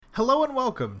Hello and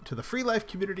welcome to the Free Life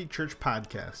Community Church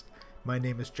podcast. My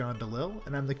name is John DeLille,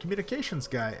 and I'm the communications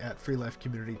guy at Free Life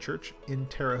Community Church in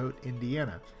Terre Haute,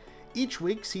 Indiana. Each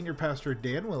week, Senior Pastor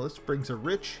Dan Willis brings a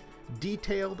rich,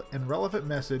 detailed, and relevant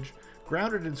message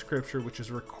grounded in Scripture, which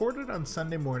is recorded on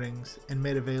Sunday mornings and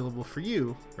made available for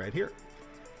you right here.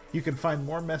 You can find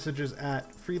more messages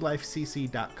at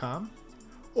freelifecc.com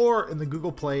or in the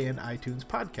Google Play and iTunes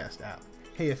podcast app.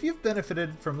 Hey, if you've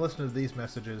benefited from listening to these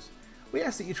messages, we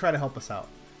ask that you try to help us out.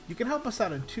 You can help us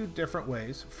out in two different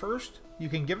ways. First, you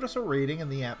can give us a rating in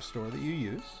the app store that you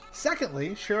use.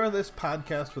 Secondly, share this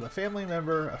podcast with a family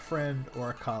member, a friend,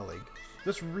 or a colleague.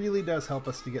 This really does help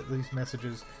us to get these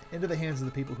messages into the hands of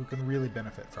the people who can really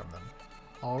benefit from them.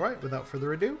 All right, without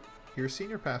further ado, here's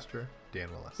Senior Pastor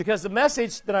Dan Willis. Because the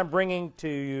message that I'm bringing to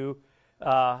you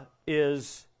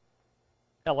is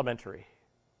elementary.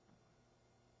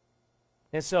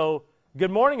 And so, good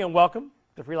morning and welcome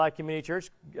to Free Life Community Church.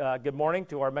 Good morning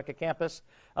to our Mecca campus,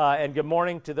 and good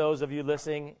morning to those of you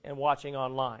listening and watching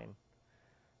online.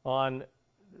 On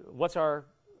what's our,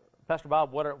 Pastor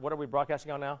Bob, what are we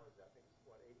broadcasting on now?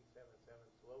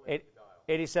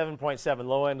 87.7,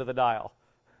 low end of the dial.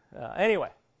 Anyway,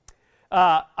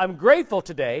 I'm grateful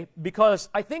today because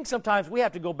I think sometimes we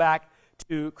have to go back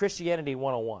to Christianity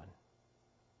 101.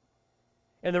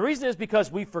 And the reason is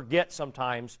because we forget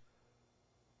sometimes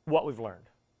what we've learned.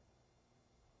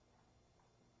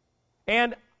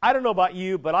 And I don't know about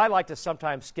you, but I like to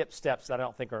sometimes skip steps that I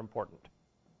don't think are important.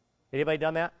 Anybody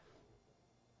done that?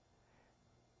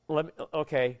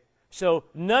 Okay. So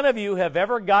none of you have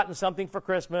ever gotten something for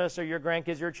Christmas, or your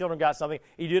grandkids, your children got something.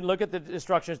 You didn't look at the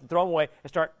instructions and throw them away and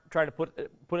start trying to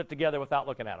put it together without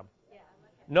looking at them. Yeah,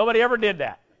 nobody ever did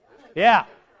that. Yeah.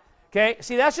 Okay.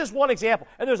 See, that's just one example,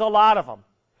 and there's a lot of them.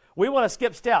 We want to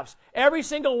skip steps. Every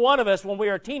single one of us, when we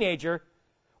were a teenager,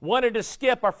 wanted to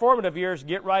skip our formative years and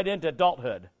get right into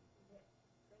adulthood.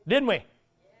 Didn't we?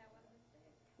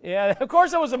 Yeah, of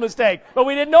course it was a mistake, but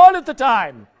we didn't know it at the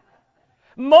time.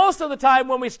 Most of the time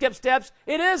when we skip steps,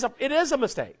 it is a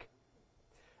mistake.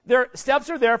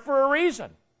 Steps are there for a reason.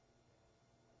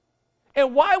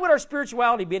 And why would our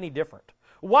spirituality be any different?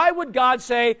 Why would God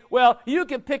say, well, you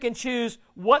can pick and choose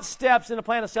what steps in the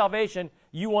plan of salvation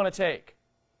you want to take?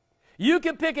 You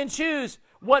can pick and choose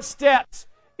what steps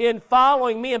in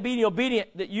following me and being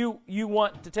obedient that you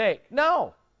want to take.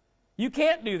 No, you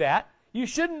can't do that. You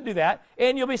shouldn't do that,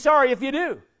 and you'll be sorry if you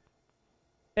do.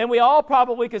 And we all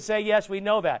probably could say, yes, we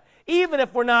know that, even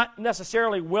if we're not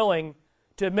necessarily willing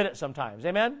to admit it sometimes.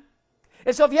 Amen?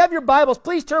 And so if you have your Bibles,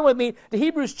 please turn with me to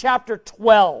Hebrews chapter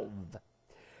 12.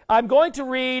 I'm going to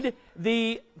read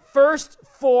the first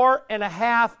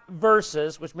 4.5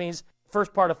 verses, which means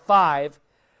first part of 5.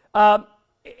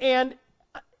 And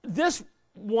this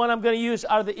one I'm going to use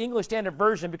out of the English Standard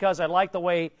Version because I like the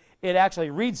way it actually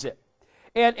reads it.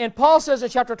 And Paul says in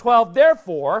chapter 12,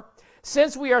 therefore,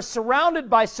 since we are surrounded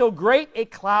by so great a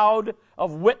cloud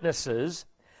of witnesses,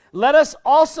 let us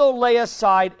also lay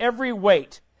aside every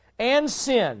weight and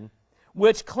sin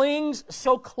which clings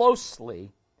so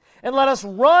closely, and let us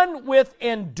run with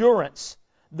endurance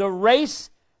the race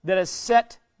that is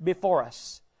set before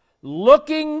us,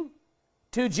 looking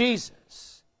to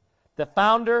Jesus, the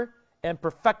founder and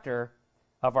perfecter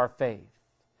of our faith,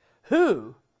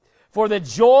 who, for the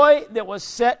joy that was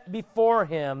set before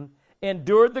him,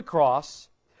 endured the cross,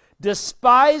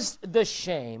 despised the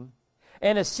shame,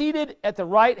 and is seated at the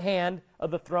right hand of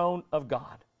the throne of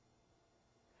God.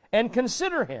 And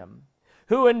consider him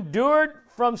who endured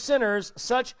from sinners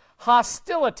such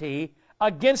hostility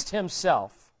against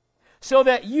himself, so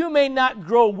that you may not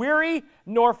grow weary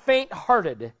nor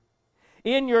faint-hearted.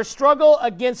 In your struggle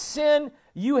against sin,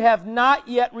 you have not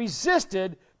yet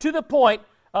resisted to the point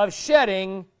of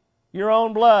shedding your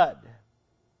own blood.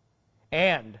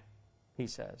 And, he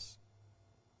says,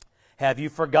 have you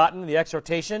forgotten the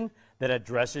exhortation that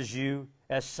addresses you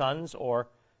as sons, or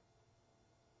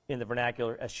in the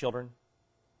vernacular, as children?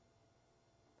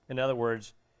 In other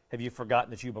words, have you forgotten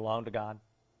that you belong to God?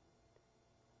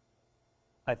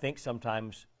 I think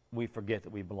sometimes we forget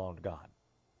that we belong to God.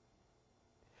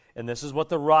 And this is what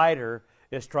the writer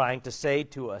is trying to say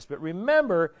to us. But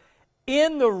remember,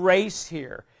 in the race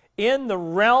here, in the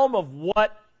realm of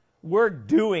what we're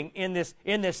doing in this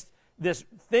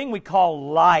thing we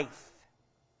call life,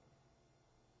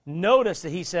 notice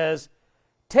that he says,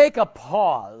 take a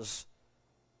pause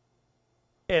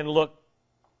and look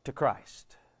to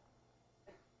Christ.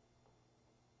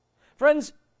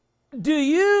 Friends, do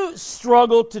you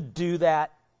struggle to do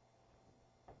that?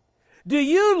 Do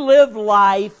you live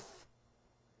life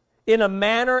in a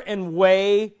manner and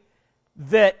way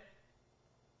that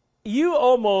you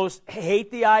almost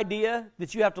hate the idea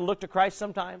that you have to look to Christ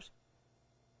sometimes.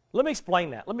 Let me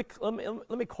explain that. Let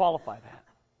me qualify that.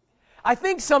 I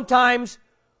think sometimes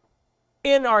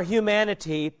in our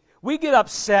humanity, we get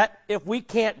upset if we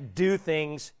can't do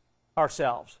things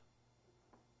ourselves.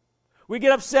 We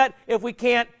get upset if we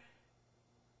can't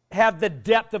have the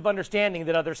depth of understanding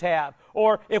that others have,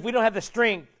 or if we don't have the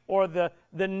strength or the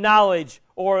knowledge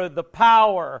or the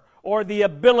power or the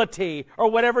ability or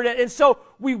whatever it is. And so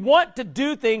we want to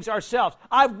do things ourselves.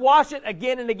 I've watched it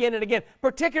again and again and again,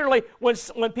 particularly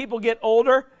when people get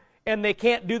older and they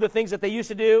can't do the things that they used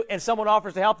to do and someone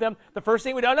offers to help them. The first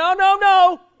thing we do,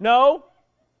 no,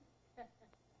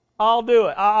 I'll do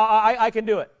it. I can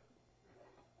do it.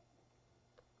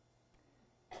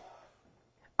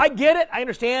 I get it. I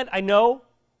understand. I know.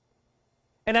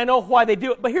 And I know why they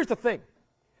do it. But here's the thing.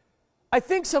 I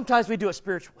think sometimes we do it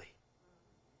spiritually.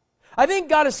 I think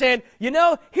God is saying,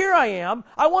 here I am.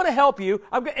 I want to help you.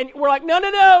 And we're like,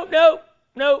 no.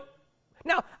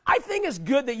 Now, I think it's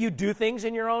good that you do things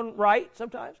in your own right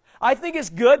sometimes. I think it's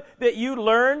good that you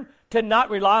learn to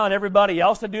not rely on everybody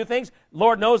else to do things.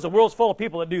 Lord knows the world's full of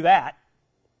people that do that.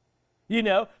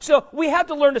 So we have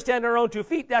to learn to stand on our own 2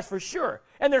 feet, that's for sure.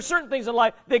 And there's certain things in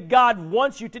life that God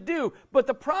wants you to do. But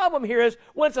the problem here is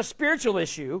when it's a spiritual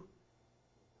issue,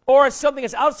 or it's something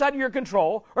that's outside of your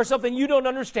control, or something you don't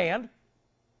understand,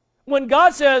 when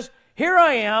God says, here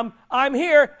I am, I'm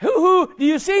here, hoo-hoo, do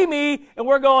you see me? And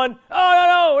we're going,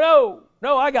 oh,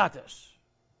 no, I got this.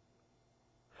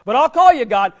 But I'll call you,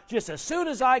 God, just as soon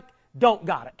as I don't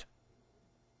got it.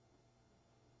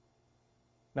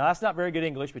 Now, that's not very good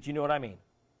English, but you know what I mean.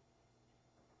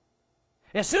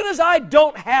 As soon as I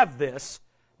don't have this,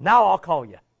 now I'll call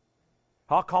you.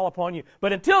 I'll call upon you.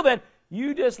 But until then,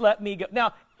 you just let me go.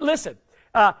 Now, listen,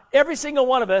 every single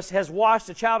one of us has watched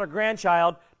a child or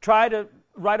grandchild try to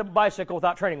ride a bicycle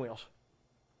without training wheels.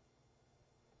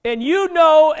 And you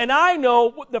know, and I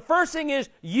know, the first thing is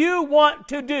you want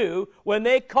to do when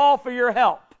they call for your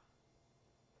help.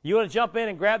 You want to jump in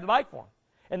and grab the bike for them.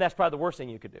 And that's probably the worst thing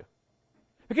you could do.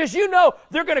 Because you know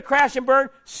they're going to crash and burn,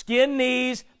 skin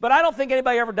knees, but I don't think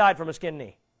anybody ever died from a skin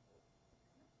knee.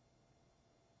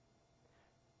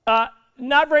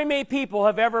 Not very many people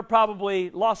have ever probably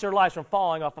lost their lives from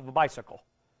falling off of a bicycle,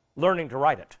 learning to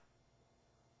ride it.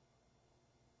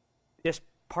 It's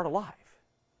part of life.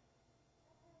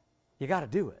 You got to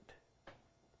do it.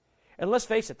 And let's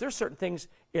face it, there's certain things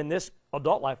in this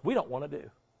adult life we don't want to do.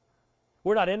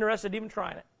 We're not interested in even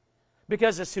trying it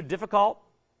because it's too difficult.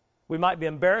 We might be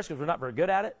embarrassed because we're not very good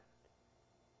at it,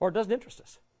 or it doesn't interest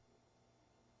us.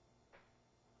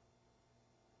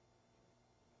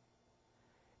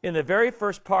 In the very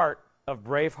first part of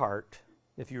Braveheart,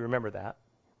 if you remember that,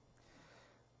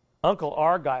 Uncle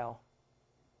Argyle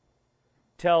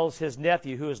tells his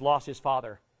nephew who has lost his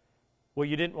father, well,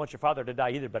 you didn't want your father to die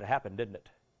either, but it happened, didn't it?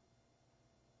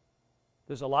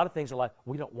 There's a lot of things in life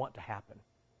we don't want to happen,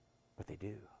 but they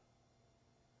do.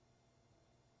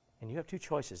 And you have two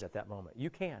choices at that moment.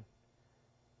 You can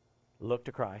look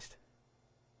to Christ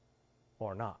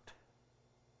or not.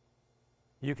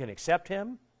 You can accept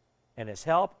Him and His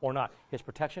help or not, His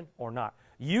protection or not.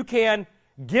 You can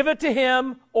give it to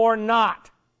Him or not.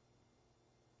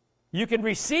 You can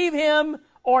receive Him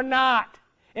or not.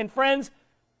 And friends,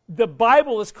 the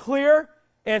Bible is clear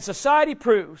and society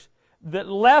proves that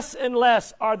less and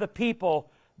less are the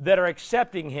people that are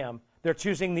accepting Him. They're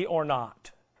choosing the or not.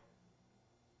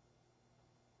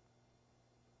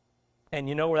 And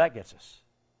you know where that gets us.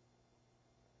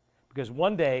 Because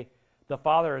one day, the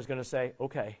Father is going to say,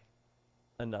 okay,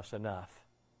 enough's enough.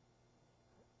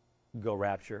 Go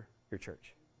rapture your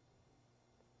church.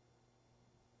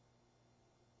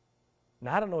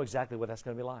 Now, I don't know exactly what that's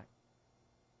going to be like.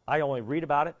 I only read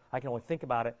about it. I can only think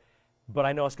about it. But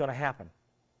I know it's going to happen.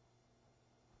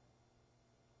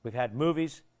 We've had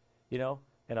movies, and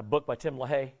a book by Tim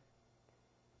LaHaye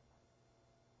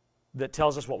that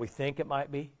tells us what we think it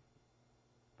might be.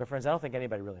 But friends, I don't think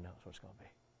anybody really knows what it's going to be.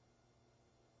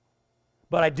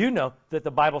 But I do know that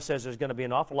the Bible says there's going to be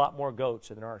an awful lot more goats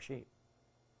than there are sheep.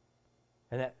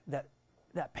 And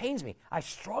that pains me. I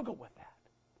struggle with that.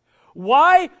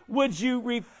 Why would you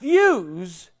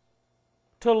refuse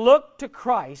to look to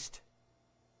Christ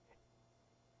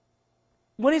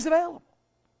when He's available?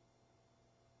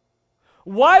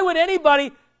 Why would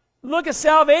anybody look at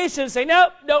salvation and say,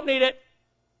 nope, don't need it,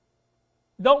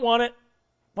 don't want it,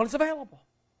 when it's available?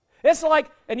 It's like,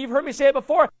 and you've heard me say it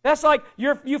before, that's like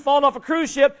you've fallen off a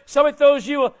cruise ship, somebody throws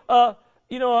you a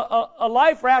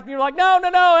life raft, and you're like, no,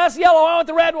 that's yellow, I want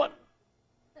the red one.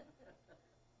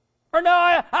 Or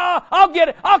no, I'll get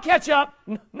it, I'll catch up.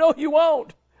 No, you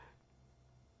won't.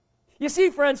 You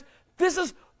see, friends,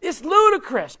 it's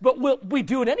ludicrous, but we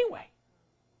do it anyway.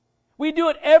 We do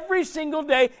it every single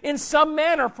day in some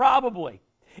manner, probably.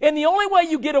 And the only way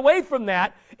you get away from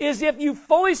that is if you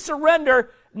fully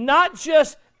surrender, not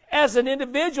just as an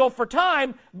individual for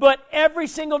time, but every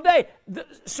single day.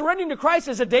 Surrendering to Christ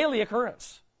is a daily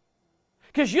occurrence.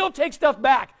 Because you'll take stuff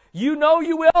back. You know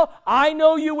you will. I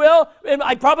know you will. And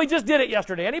I probably just did it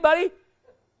yesterday. Anybody?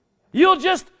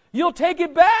 You'll take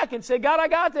it back and say, God, I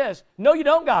got this. No, you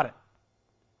don't got it.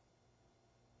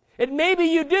 And maybe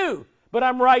you do, but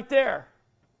I'm right there.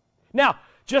 Now,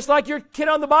 just like your kid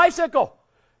on the bicycle,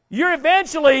 you're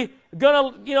eventually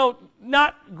going to,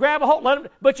 not grab a hold,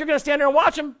 but you're going to stand there and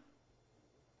watch them.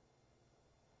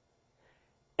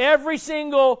 Every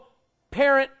single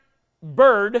parent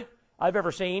bird I've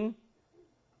ever seen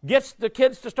gets the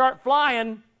kids to start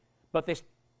flying, but they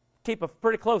keep a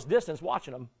pretty close distance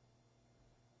watching them.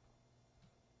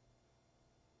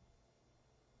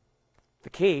 The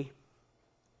key,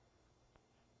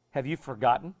 have you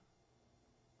forgotten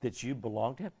that you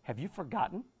belong to Him? Have you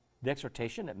forgotten the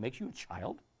exhortation that makes you a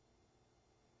child?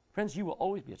 Friends, you will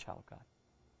always be a child of God.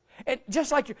 And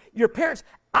just like your parents,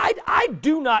 I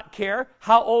do not care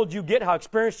how old you get, how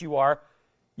experienced you are,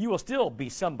 you will still be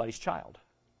somebody's child.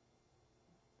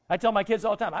 I tell my kids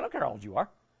all the time, I don't care how old you are,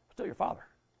 I'm still your father.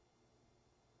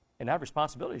 And I have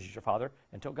responsibilities as your father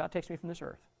until God takes me from this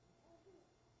earth.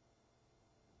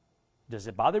 Does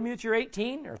it bother me that you're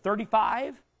 18 or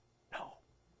 35? No.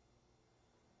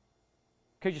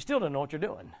 Because you still don't know what you're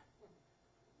doing.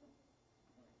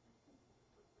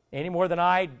 Any more than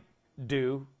I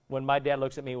do when my dad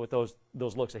looks at me with those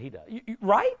looks that he does.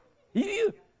 Right?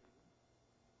 You.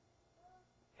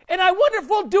 And I wonder if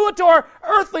we'll do it to our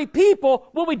earthly people.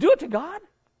 Will we do it to God?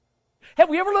 Have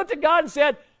we ever looked at God and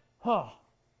said, oh,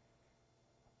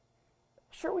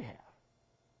 sure we have.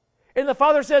 And the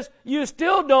Father says, you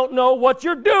still don't know what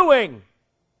you're doing.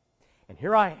 And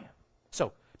here I am.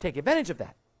 So take advantage of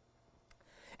that.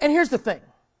 And here's the thing.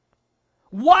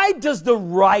 Why does the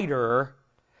writer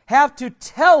have to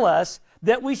tell us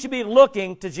that we should be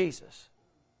looking to Jesus?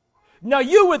 Now,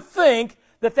 you would think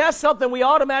that that's something we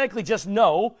automatically just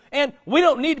know, and we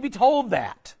don't need to be told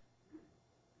that.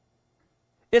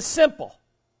 It's simple.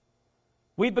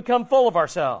 We've become full of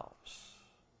ourselves.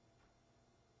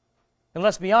 And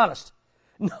let's be honest,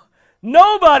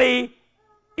 nobody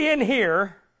in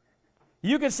here,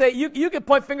 you can say, you can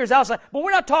point fingers outside, but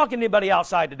we're not talking to anybody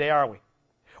outside today, are we?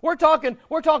 We're talking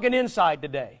inside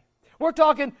today. We're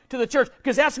talking to the church,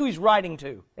 because that's who he's writing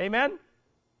to. Amen?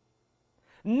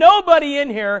 Nobody in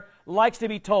here likes to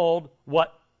be told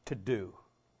what to do.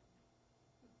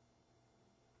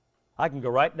 I can go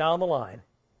right down the line,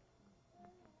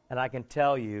 and I can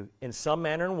tell you in some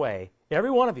manner and way,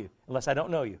 every one of you, unless I don't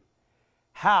know you,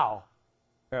 how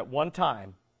at one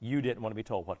time you didn't want to be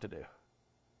told what to do.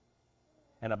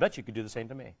 And I bet you could do the same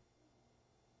to me.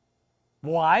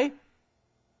 Why?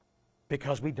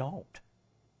 Because we don't.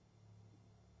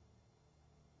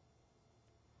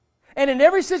 And in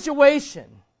every situation,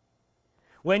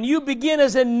 when you begin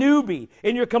as a newbie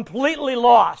and you're completely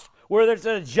lost, whether it's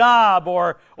a job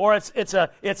or it's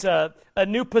a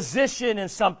new position in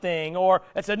something, or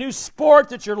it's a new sport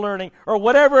that you're learning, or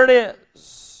whatever it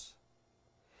is,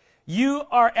 you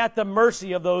are at the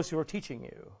mercy of those who are teaching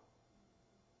you.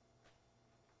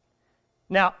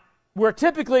 Now, we're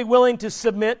typically willing to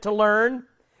submit to learn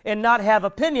and not have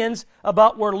opinions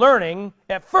about what we're learning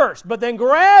at first, but then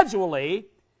gradually,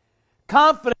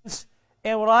 confidence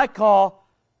and what I call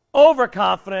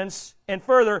overconfidence and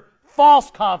further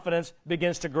false confidence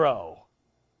begins to grow.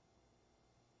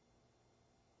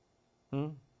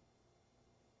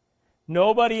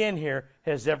 Nobody in here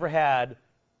has ever had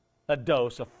a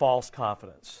dose of false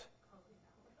confidence.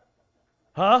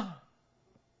 Huh?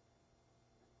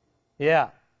 Yeah.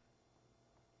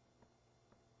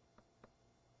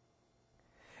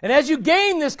 And as you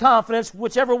gain this confidence,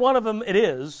 whichever one of them it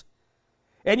is,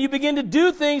 and you begin to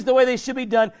do things the way they should be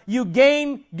done, you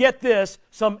gain, get this,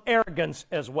 some arrogance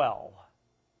as well.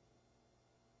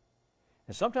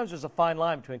 And sometimes there's a fine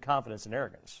line between confidence and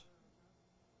arrogance.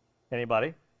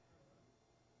 Anybody?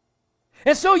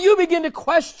 And so you begin to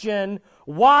question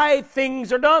why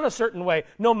things are done a certain way,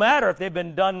 no matter if they've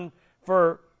been done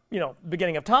for, the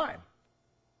beginning of time.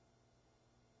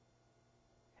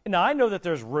 Now, I know that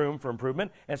there's room for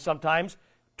improvement, and sometimes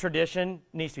tradition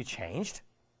needs to be changed.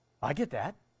 I get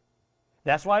that.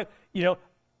 That's why,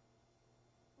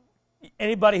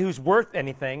 anybody who's worth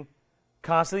anything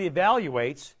constantly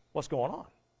evaluates what's going on.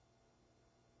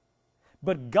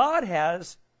 But God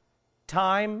has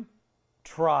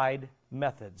time-tried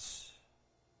methods.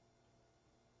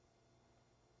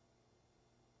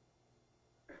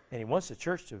 And he wants the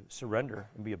church to surrender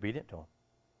and be obedient to him.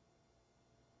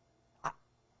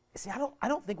 I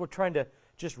don't think we're trying to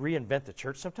just reinvent the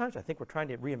church sometimes. I think we're trying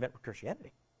to reinvent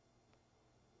Christianity.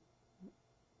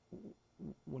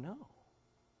 Well, no.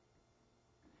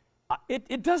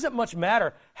 It doesn't much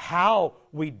matter how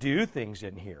we do things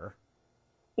in here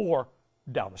or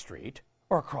down the street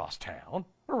or across town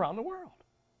or around the world.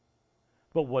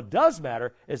 But what does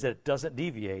matter is that it doesn't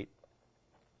deviate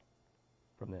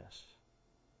from this.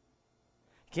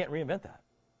 You can't reinvent that.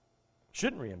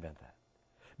 Shouldn't reinvent that.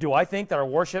 Do I think that our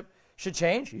worship should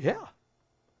change? Yeah.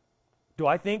 Do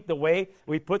I think the way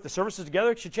we put the services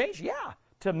together should change? Yeah.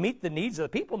 To meet the needs of the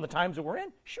people in the times that we're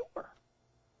in? Sure.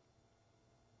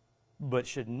 But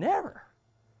should never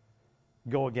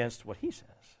go against what he says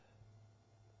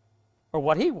or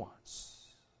what he wants.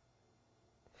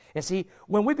 And see,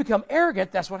 when we become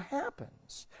arrogant, that's what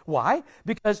happens. Why?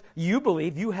 Because you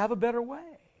believe you have a better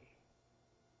way.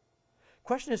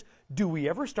 Question is, do we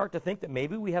ever start to think that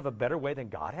maybe we have a better way than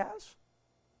God has?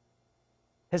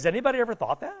 Has anybody ever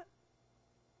thought that?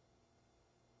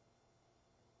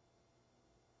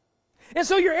 And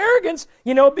so your arrogance,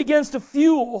 begins to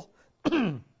fuel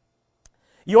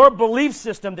your belief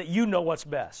system that you know what's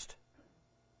best.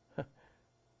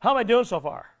 How am I doing so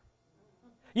far?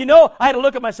 I had to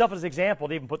look at myself as an example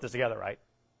to even put this together, right?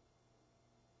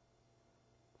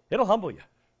 It'll humble you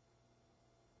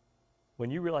when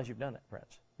you realize you've done it,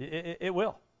 friends. It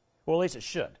will. Or at least it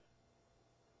should.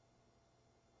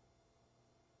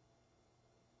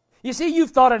 You see,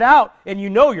 you've thought it out, and you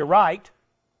know you're right.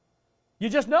 You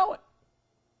just know it.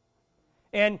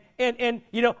 And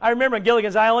I remember on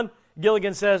Gilligan's Island,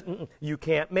 Gilligan says, you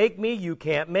can't make me, you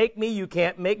can't make me, you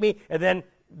can't make me. And then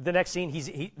the next scene,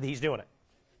 he's doing it.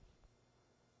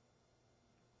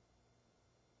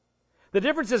 The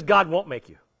difference is God won't make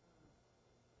you.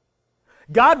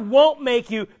 God won't make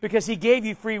you because he gave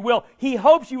you free will. He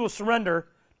hopes you will surrender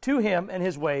to him and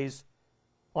his ways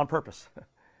on purpose.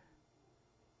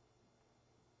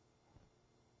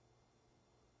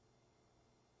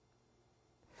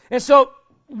 And so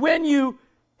when you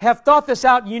have thought this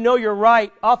out and you know you're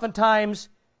right, oftentimes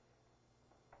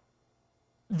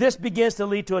this begins to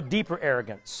lead to a deeper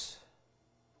arrogance.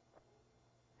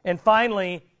 And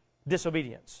finally,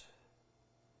 disobedience.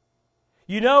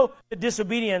 You know that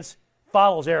disobedience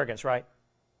follows arrogance, right?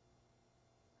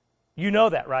 You know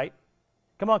that, right?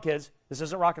 Come on, kids. This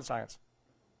isn't rocket science.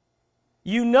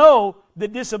 You know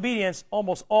that disobedience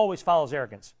almost always follows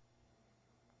arrogance.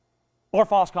 Or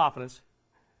false confidence.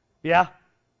 Yeah?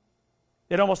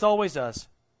 It almost always does.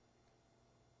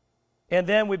 And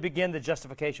then we begin the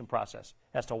justification process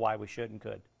as to why we should and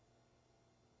could.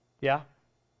 Yeah?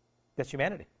 That's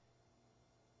humanity.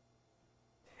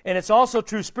 And it's also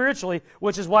true spiritually,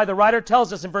 which is why the writer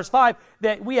tells us in verse 5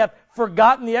 that we have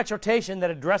forgotten the exhortation that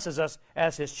addresses us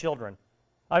as his children.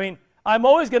 I mean, I'm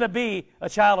always going to be a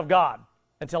child of God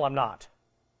until I'm not.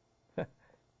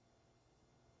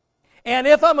 And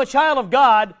if I'm a child of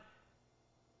God,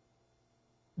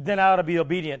 then I ought to be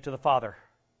obedient to the Father.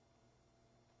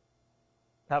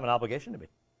 I have an obligation to be.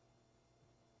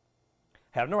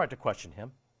 I have no right to question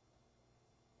him.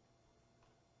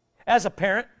 As a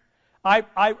parent,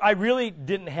 I really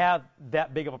didn't have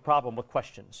that big of a problem with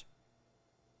questions,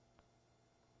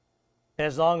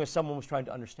 as long as someone was trying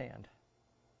to understand.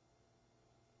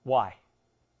 Why?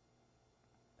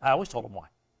 I always told them why.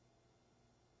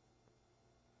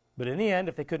 But in the end,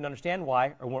 if they couldn't understand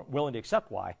why or weren't willing to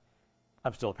accept why,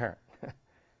 I'm still a parent.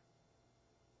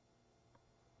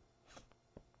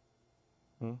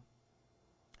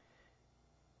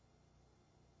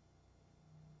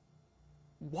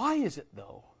 Why is it,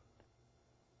 though,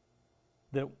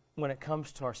 that when it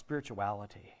comes to our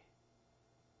spirituality,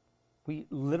 we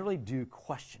literally do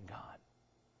question God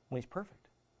when he's perfect?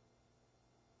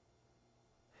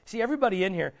 See, everybody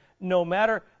in here, no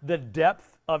matter the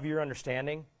depth of your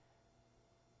understanding,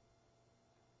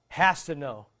 has to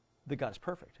know that God is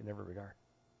perfect in every regard.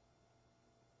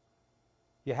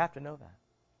 You have to know that.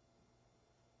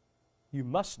 You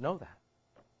must know that.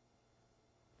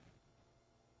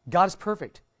 God is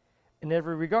perfect in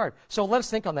every regard. So let us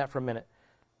think on that for a minute.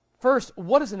 First,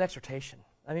 what is an exhortation?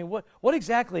 I mean, what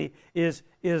exactly is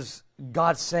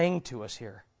God saying to us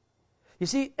here? You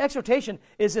see, exhortation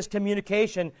is this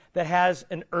communication that has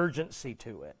an urgency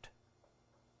to it.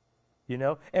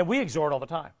 And we exhort all the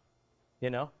time,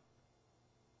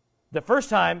 The first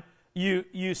time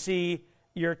you see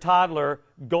your toddler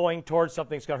going towards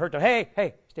something that's going to hurt them,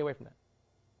 hey, stay away from that.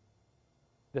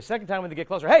 The second time when they get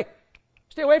closer, hey,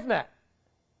 stay away from that.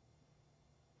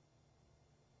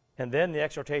 And then the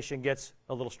exhortation gets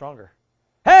a little stronger.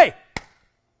 Hey!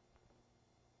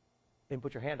 then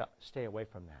put your hand up. Stay away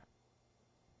from that.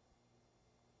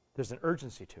 There's an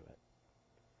urgency to it.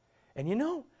 And you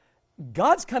know,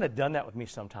 God's kind of done that with me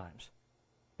sometimes.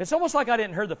 It's almost like I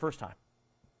didn't hear the first time,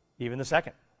 even the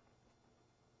second,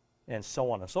 and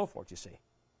so on and so forth, you see.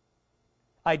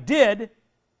 I did,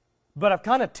 but I've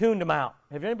kind of tuned him out.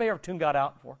 Have anybody ever tuned God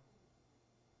out before?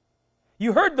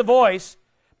 You heard the voice,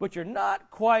 but you're not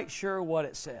quite sure what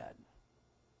it said.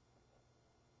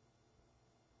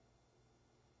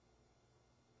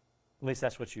 At least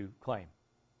that's what you claim.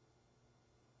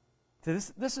 So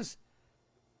this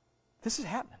is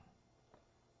happening.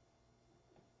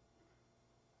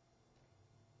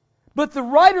 But the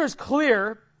writer is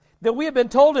clear that we have been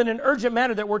told in an urgent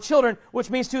manner that we're children,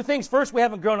 which means two things. First, we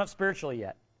haven't grown up spiritually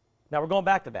yet. Now, we're going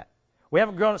back to that. We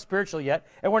haven't grown up spiritually yet,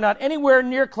 and we're not anywhere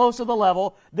near close to the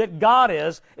level that God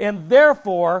is, and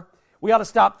therefore, we ought to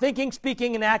stop thinking,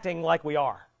 speaking, and acting like we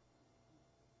are.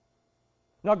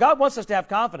 Now, God wants us to have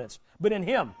confidence, but in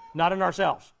Him, not in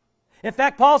ourselves. In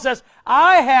fact, Paul says,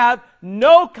 I have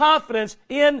no confidence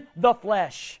in the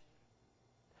flesh.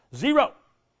 Zero.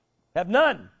 Have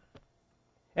none.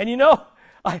 And you know,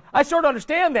 I sort of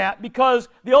understand that because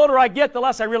the older I get, the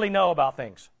less I really know about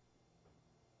things.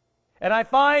 And I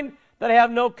find that I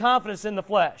have no confidence in the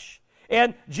flesh.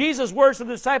 And Jesus' words to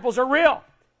the disciples are real.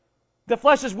 The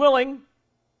flesh is willing,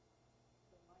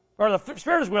 or the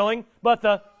spirit is willing, but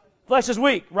the flesh is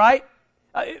weak, right?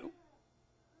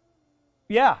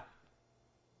 Yeah.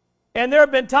 And there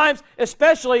have been times,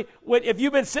 especially if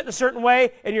you've been sitting a certain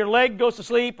way and your leg goes to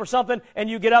sleep or something, and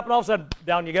you get up and all of a sudden,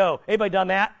 down you go. Anybody done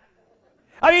that?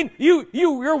 I mean,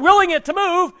 you're willing it to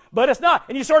move, but it's not.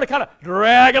 And you sort of kind of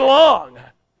drag it along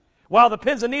while the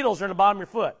pins and needles are in the bottom of your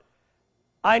foot.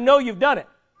 I know you've done it.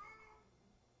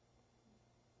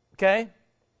 Okay?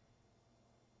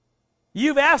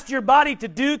 You've asked your body to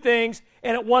do things,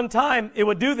 and at one time it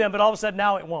would do them, but all of a sudden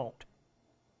now it won't.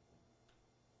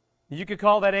 You could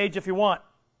call that age if you want.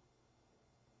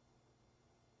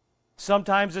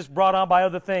 Sometimes it's brought on by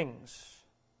other things.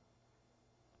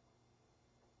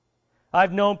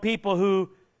 I've known people who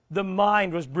the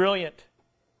mind was brilliant,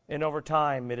 and over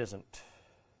time it isn't.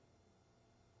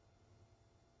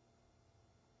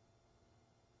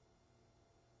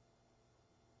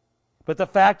 But the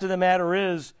fact of the matter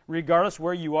is, regardless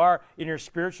where you are in your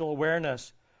spiritual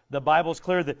awareness, the Bible's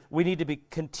clear that we need to be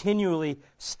continually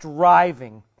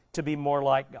striving to be more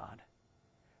like God.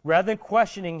 Rather than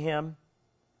questioning Him,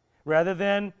 rather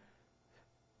than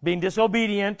being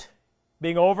disobedient,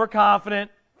 being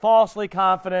overconfident, falsely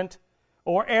confident,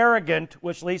 or arrogant,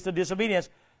 which leads to disobedience,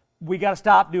 we got to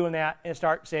stop doing that and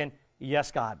start saying,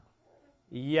 yes, God.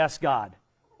 Yes, God.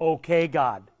 Okay,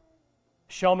 God.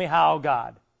 Show me how,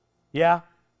 God. Yeah?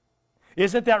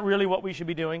 Isn't that really what we should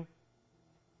be doing?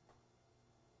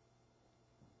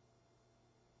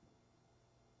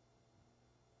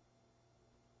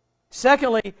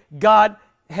 Secondly, God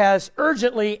has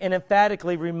urgently and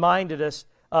emphatically reminded us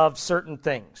of certain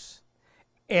things.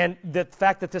 And the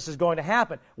fact that this is going to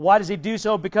happen. Why does He do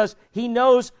so? Because He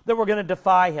knows that we're going to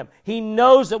defy Him. He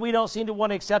knows that we don't seem to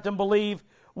want to accept and believe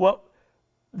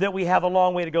that we have a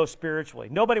long way to go spiritually.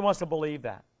 Nobody wants to believe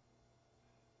that.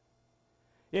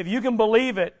 If you can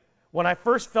believe it, when I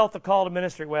first felt the call to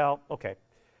ministry, well, okay,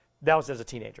 that was as a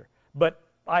teenager. But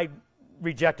I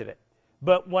rejected it.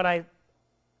 But when I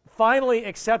finally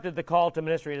accepted the call to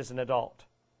ministry as an adult,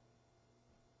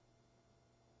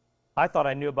 I thought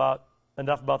I knew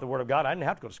enough about the Word of God. I didn't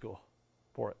have to go to school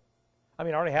for it. I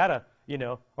mean, I already had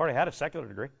a secular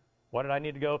degree. What did I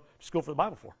need to go to school for the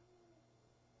Bible for?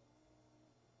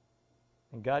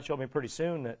 And God showed me pretty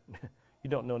soon that you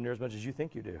don't know near as much as you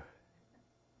think you do.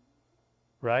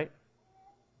 Right?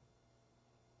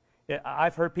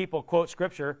 I've heard people quote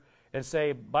Scripture and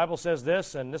say, Bible says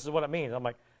this, and this is what it means. I'm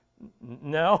like,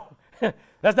 no,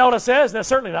 that's not what it says. That's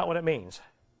certainly not what it means.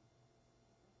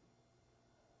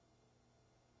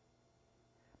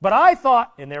 But I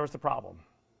thought, and there was the problem.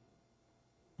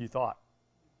 You thought.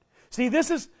 See,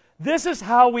 this is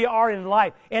how we are in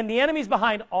life. And the enemy's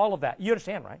behind all of that. You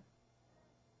understand, right?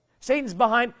 Satan's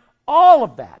behind all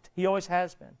of that. He always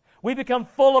has been. We become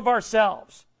full of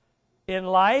ourselves in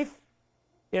life,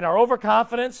 in our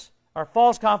overconfidence, our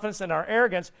false confidence, and our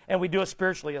arrogance, and we do it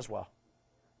spiritually as well.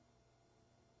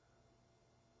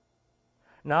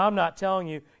 Now, I'm not telling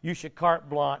you should carte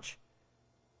blanche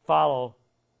follow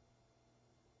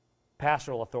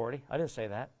pastoral authority. I didn't say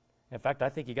that. In fact, I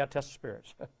think you got to test the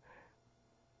spirits.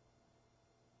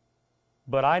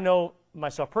 But I know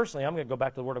myself personally, I'm going to go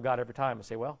back to the Word of God every time and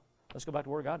say, well, let's go back to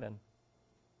the Word of God then.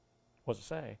 What does it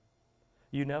say?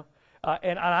 You know?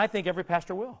 And I think every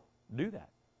pastor will do that.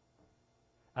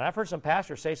 And I've heard some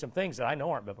pastors say some things that I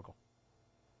know aren't biblical.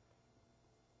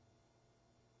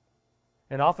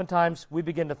 And oftentimes we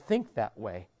begin to think that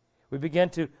way. We begin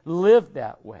to live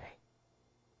that way.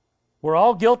 We're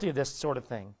all guilty of this sort of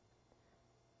thing.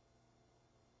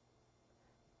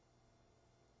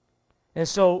 And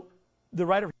so the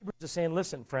writer of Hebrews is saying,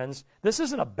 listen, friends, this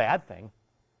isn't a bad thing,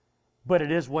 but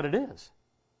it is what it is.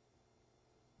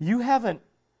 You haven't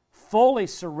fully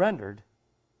surrendered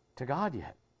to God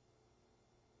yet.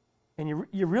 And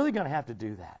you're really going to have to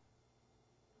do that.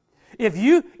 If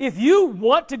you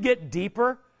want to get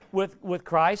deeper with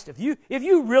Christ, if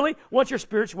you really want your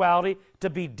spirituality to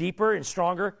be deeper and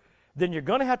stronger, then you're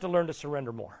going to have to learn to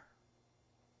surrender more.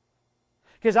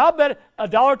 Because I'll bet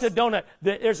 $1 to a donut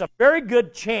that there's a very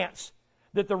good chance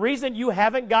that the reason you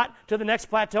haven't got to the next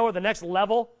plateau or the next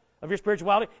level of your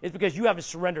spirituality is because you haven't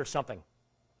surrendered something.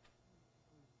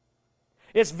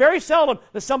 It's very seldom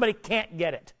that somebody can't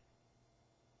get it.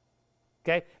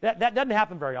 Okay? That doesn't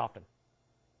happen very often.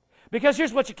 Because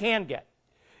here's what you can get.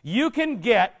 You can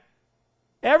get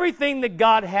everything that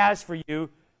God has for you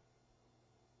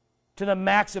to the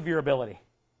max of your ability.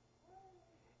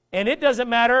 And it doesn't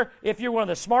matter if you're one of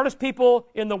the smartest people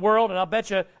in the world, and I'll bet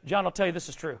you John will tell you this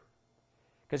is true.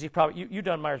 Because you've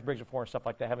done Myers-Briggs before and stuff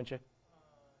like that, haven't you?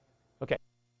 Okay.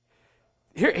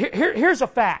 Here's a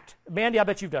fact. Mandy, I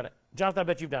bet you've done it. Jonathan, I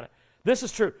bet you've done it. This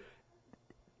is true.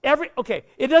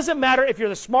 It doesn't matter if you're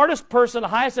the smartest person, the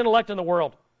highest intellect in the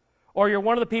world, or you're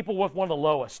one of the people with one of the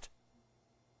lowest.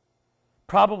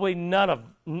 Probably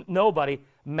nobody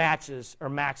matches or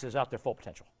maxes out their full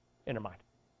potential in their mind.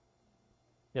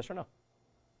 Yes or no?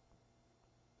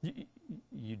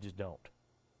 You just don't.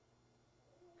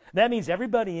 That means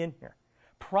everybody in here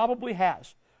probably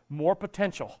has more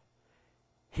potential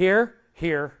here,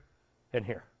 and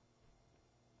here.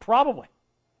 Probably.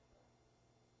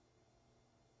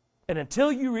 And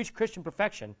until you reach Christian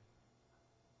perfection,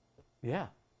 yeah.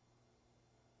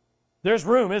 There's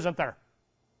room, isn't there?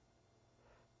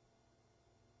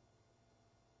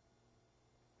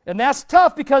 And that's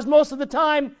tough because most of the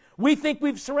time we think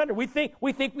we've surrendered. We think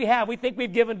we have. We think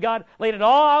we've given God, laid it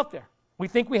all out there. We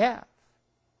think we have.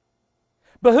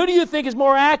 But who do you think is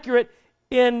more accurate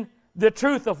in the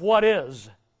truth of what is?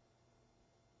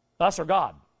 Us or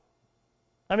God?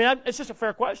 I mean, it's just a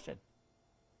fair question.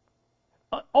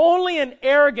 Only an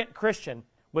arrogant Christian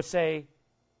would say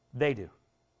they do.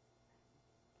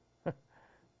 And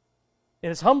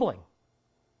it's humbling.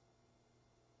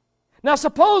 Now,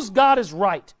 suppose God is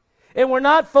right and we're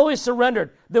not fully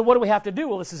surrendered, then what do we have to do?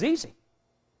 Well, this is easy.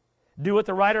 Do what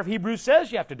the writer of Hebrews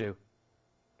says you have to do.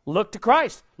 Look to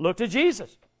Christ. Look to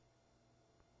Jesus.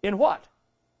 In what?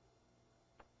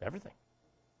 Everything.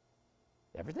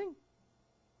 Everything?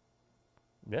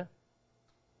 Yeah.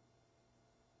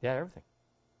 Yeah, everything.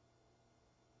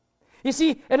 You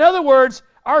see, in other words,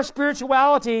 our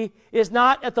spirituality is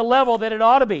not at the level that it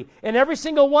ought to be. And every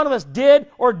single one of us did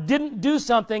or didn't do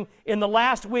something in the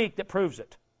last week that proves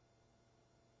it.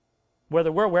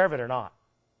 Whether we're aware of it or not.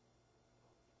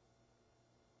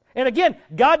 And again,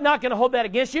 God's not going to hold that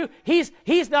against you. He's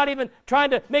not even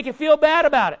trying to make you feel bad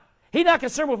about it. He's not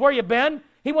concerned with where you've been.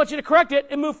 He wants you to correct it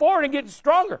and move forward and get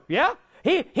stronger. Yeah?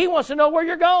 He wants to know where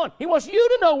you're going. He wants you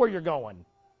to know where you're going.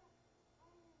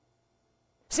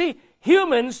 See,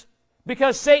 humans,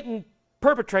 because Satan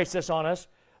perpetrates this on us,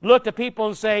 look to people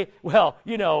and say, well,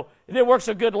 you know, it didn't work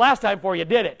so good last time for you,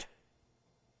 did it?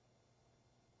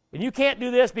 And you can't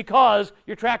do this because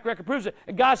your track record proves it.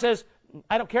 And God says,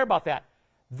 I don't care about that.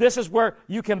 This is where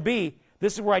you can be.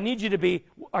 This is where I need you to be.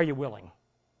 Are you willing?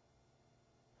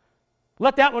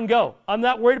 Let that one go. I'm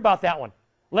not worried about that one.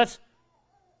 Let's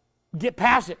get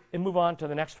past it and move on to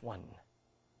the next one.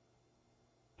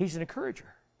 He's an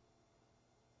encourager,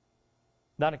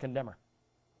 not a condemner.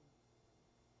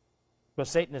 But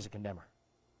Satan is a condemner.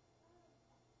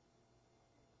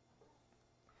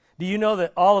 Do you know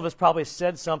that all of us probably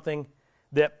said something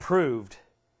that proved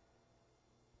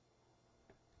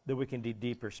that we can be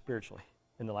deeper spiritually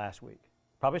in the last week?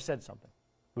 Probably said something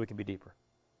that we can be deeper.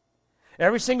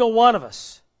 Every single one of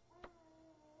us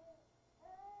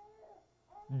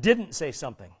didn't say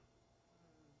something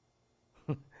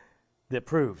that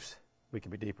proves we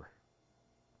can be deeper.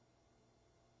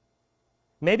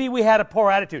 Maybe we had a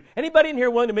poor attitude. Anybody in here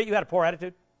willing to admit you had a poor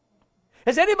attitude?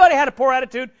 Has anybody had a poor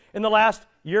attitude in the last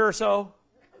year or so?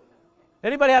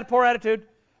 Anybody had a poor attitude?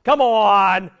 Come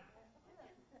on.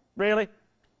 Really?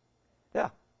 Yeah.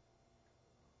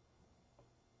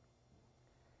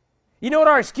 You know what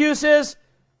our excuse is?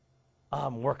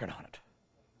 I'm working on it.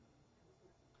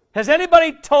 Has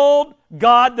anybody told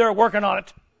God they're working on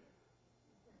it?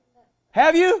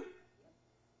 Have you?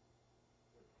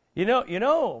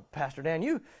 Pastor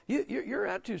Dan, your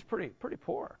attitude's pretty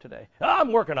poor today.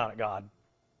 I'm working on it, God.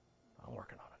 I'm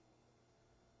working on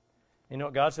it. You know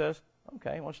what God says?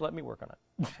 Okay, why don't you let me work on it?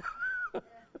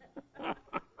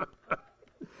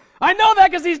 I know that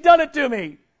because he's done it to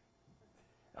me.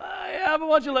 Yeah, but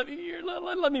why don't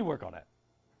you let me work on it?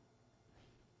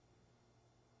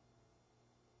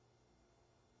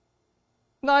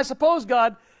 Now, I suppose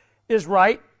God is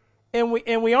right, and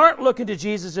we aren't looking to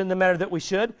Jesus in the manner that we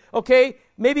should. Okay,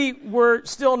 maybe we're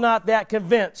still not that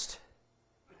convinced.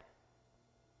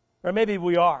 Or maybe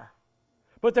we are.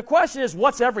 But the question is,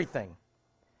 what's everything?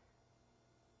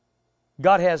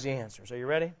 God has the answers. Are you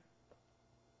ready?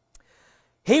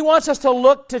 He wants us to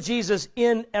look to Jesus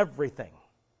in everything.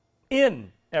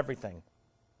 In everything.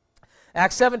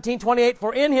 Acts 17:28,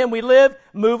 for in him we live,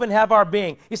 move, and have our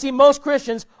being. You see, most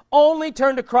Christians only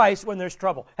turn to Christ when there's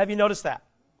trouble. Have you noticed that?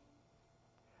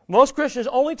 Most Christians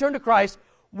only turn to Christ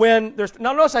when there's...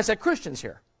 Now notice I said Christians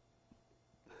here.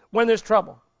 When there's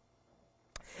trouble.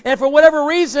 And for whatever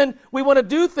reason, we want to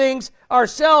do things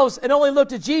ourselves and only look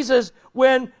to Jesus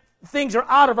when things are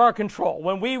out of our control.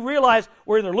 When we realize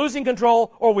we're either losing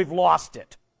control or we've lost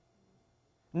it.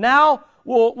 Now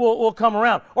we'll come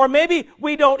around. Or maybe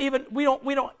we don't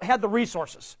have the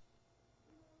resources.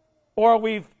 Or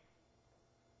we've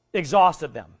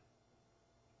exhausted them.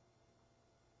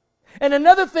 And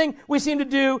another thing we seem to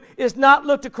do is not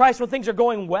look to Christ when things are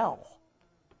going well.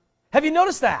 Have you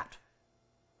noticed that?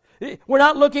 We're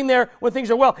not looking there when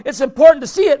things are well. It's important to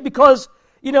see it because,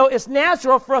 it's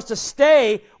natural for us to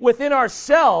stay within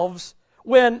ourselves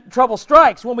when trouble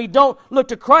strikes, when we don't look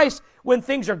to Christ when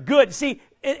things are good. See,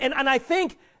 and I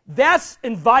think that's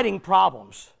inviting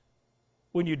problems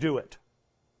when you do it.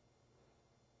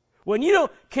 When you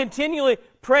don't continually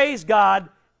praise God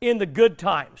in the good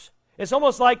times, it's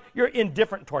almost like you're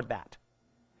indifferent toward that.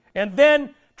 And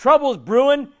then trouble's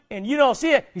brewing, and you don't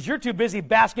see it because you're too busy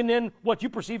basking in what you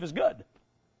perceive as good.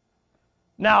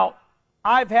 Now,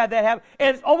 I've had that happen,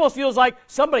 and it almost feels like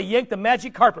somebody yanked the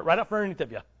magic carpet right up from underneath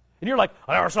of you. And you're like,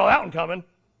 I never saw that one coming.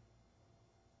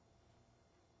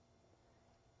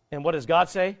 And what does God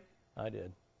say? I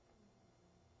did.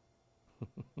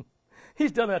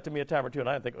 He's done that to me a time or two, and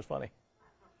I didn't think it was funny.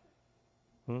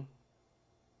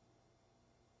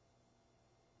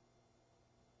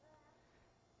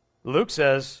 Luke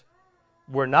says,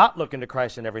 we're not looking to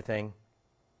Christ in everything,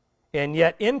 and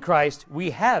yet in Christ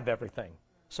we have everything.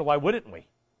 So why wouldn't we?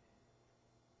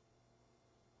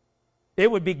 It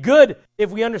would be good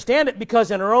if we understand it, because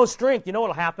in our own strength, you know what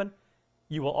will happen?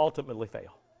 You will ultimately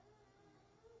fail.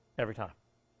 Every time.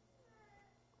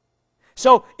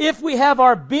 So if we have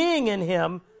our being in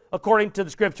him, according to the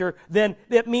Scripture, then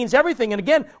it means everything. And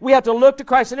again, we have to look to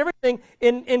Christ in everything,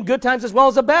 in good times as well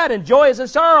as the bad, in joy as in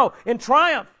sorrow, in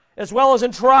triumph as well as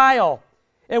in trial.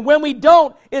 And when we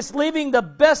don't, it's leaving the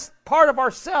best part of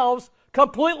ourselves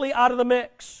completely out of the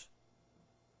mix.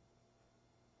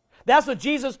 That's what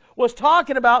Jesus was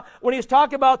talking about when he was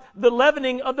talking about the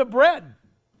leavening of the bread.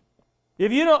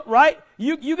 If you don't, right,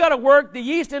 you got to work the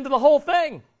yeast into the whole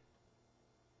thing.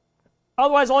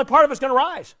 Otherwise, only part of it's going to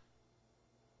rise.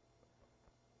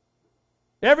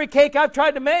 Every cake I've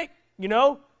tried to make,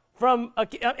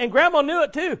 and Grandma knew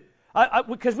it too.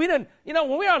 Because we didn't, when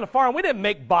we were on the farm, we didn't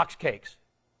make box cakes.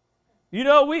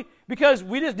 Because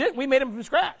we just didn't. We made them from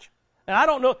scratch. And I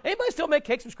don't know, anybody still make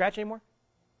cakes from scratch anymore?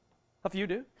 A few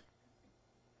do.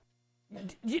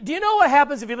 Do you know what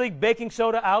happens if you leave baking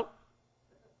soda out?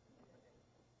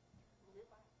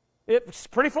 It's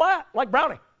pretty flat, like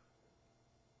brownie.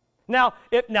 Now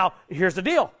here's the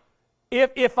deal.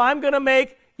 If I'm going to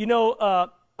make, a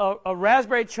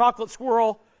raspberry chocolate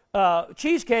swirl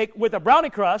cheesecake with a brownie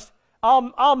crust,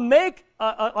 I'll make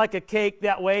like a cake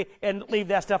that way and leave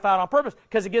that stuff out on purpose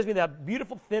because it gives me that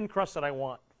beautiful thin crust that I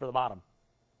want for the bottom.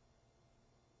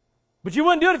 But you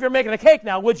wouldn't do it if you're making a cake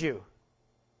now, would you?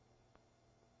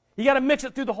 You got to mix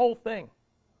it through the whole thing.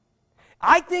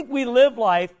 I think we live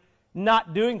life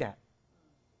not doing that.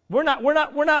 We're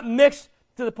not mixed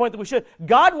to the point that we should.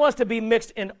 God wants to be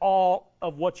mixed in all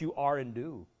of what you are and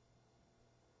do.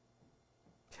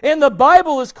 And the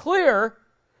Bible is clear,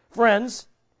 friends,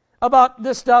 about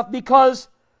this stuff, because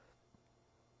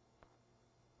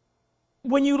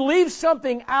when you leave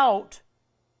something out,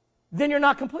 then you're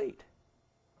not complete.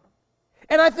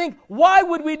 And I think, why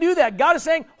would we do that? God is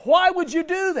saying, why would you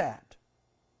do that?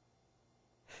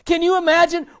 Can you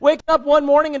imagine waking up one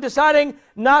morning and deciding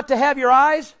not to have your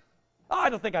eyes? Oh, I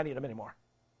don't think I need them anymore.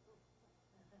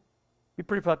 Be a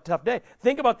pretty tough day.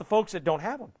 Think about the folks that don't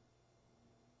have them.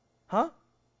 Huh?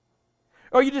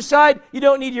 Or you decide you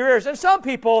don't need your ears. And some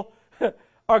people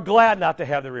are glad not to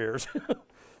have their ears.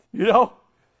 You know?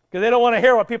 Because they don't want to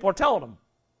hear what people are telling them.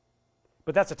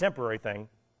 But that's a temporary thing.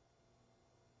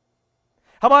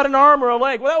 How about an arm or a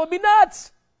leg? Well, that would be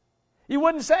nuts. You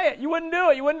wouldn't say it. You wouldn't do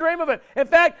it. You wouldn't dream of it. In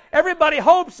fact, everybody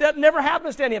hopes that never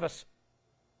happens to any of us.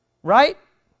 Right?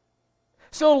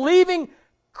 So leaving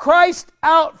Christ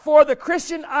out for the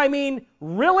Christian, I mean,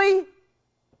 really?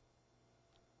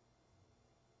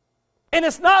 And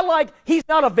it's not like he's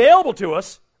not available to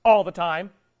us all the time.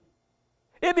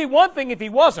 It'd be one thing if he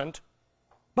wasn't,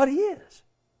 but he is.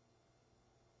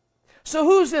 So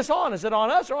who's this on? Is it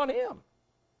on us or on him?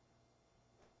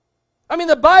 I mean,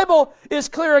 the Bible is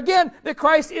clear again that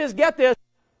Christ is, get this,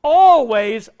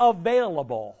 always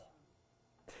available.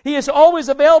 He is always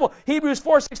available. Hebrews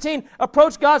 4:16,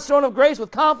 approach God's throne of grace with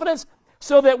confidence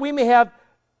so that we may have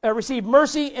receive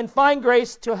mercy and find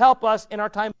grace to help us in our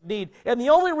time of need. And the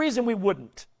only reason we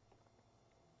wouldn't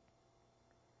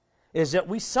is that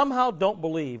we somehow don't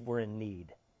believe we're in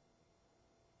need.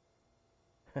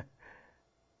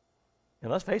 And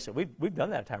let's face it, we've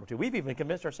done that a time or two. We've even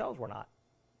convinced ourselves we're not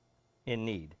in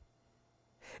need.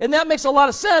 And that makes a lot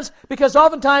of sense because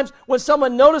oftentimes when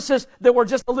someone notices that we're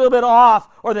just a little bit off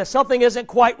or that something isn't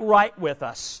quite right with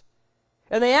us,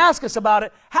 and they ask us about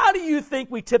it, how do you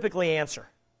think we typically answer?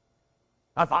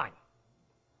 I'm fine.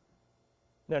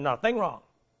 There's nothing wrong.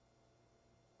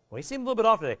 Well, you seem a little bit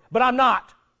off today, but I'm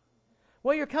not.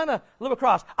 Well, you're kind of a little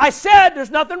cross. I said there's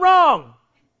nothing wrong.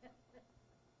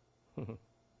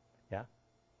 Yeah?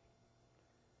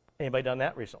 Anybody done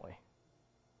that recently?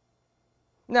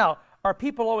 Now, are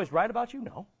people always right about you?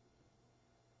 No.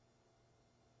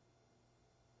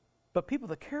 But people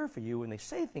that care for you, when they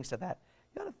say things to that,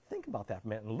 you got to think about that for a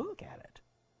minute and look at it.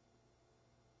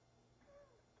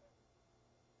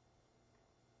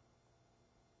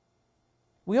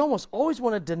 We almost always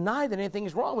want to deny that anything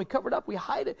is wrong. We cover it up, we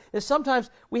hide it. And sometimes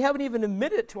we haven't even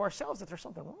admitted to ourselves that there's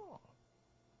something wrong.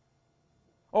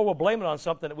 Or we'll blame it on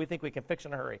something that we think we can fix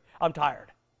in a hurry. I'm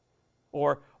tired.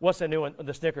 Or what's the new one,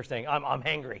 the Snickers thing? I'm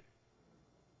hangry.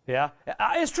 Yeah?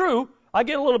 It's true. I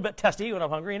get a little bit testy when I'm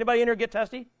hungry. Anybody in here get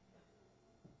testy?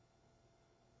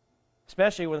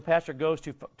 Especially when the pastor goes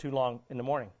too long in the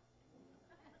morning.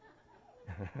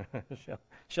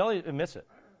 Shelley admits it.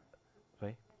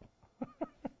 See?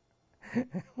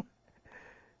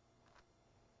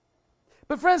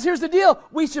 But friends, here's the deal.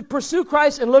 We should pursue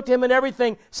Christ and look to him in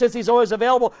everything since he's always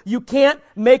available. You can't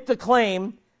make the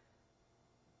claim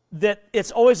that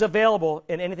it's always available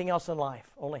in anything else in life.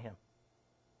 Only him.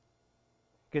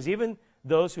 Because even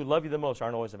those who love you the most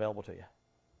aren't always available to you.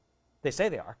 They say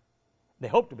they are. They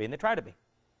hope to be and they try to be.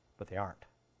 But they aren't.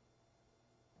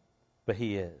 But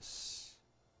he is.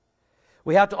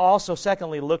 We have to also,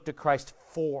 secondly, look to Christ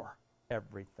for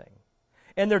everything.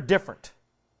 And they're different.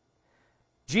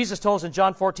 Jesus told us in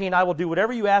John 14, I will do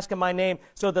whatever you ask in my name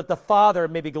so that the Father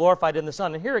may be glorified in the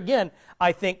Son. And here again,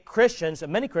 I think Christians,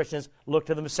 and many Christians, look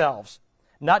to themselves.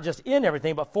 Not just in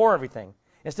everything, but for everything.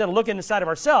 Instead of looking inside of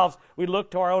ourselves, we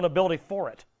look to our own ability for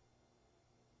it.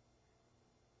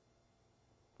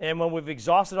 And when we've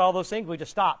exhausted all those things, we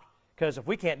just stop. Because if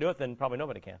we can't do it, then probably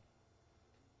nobody can.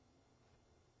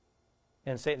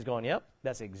 And Satan's going, yep,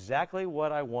 that's exactly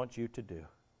what I want you to do.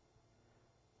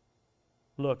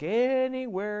 Look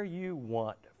anywhere you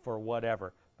want for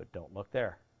whatever, but don't look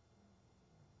there.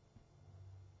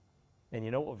 And you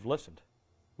know what? We've listened.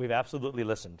 We've absolutely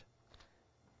listened.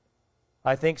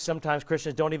 I think sometimes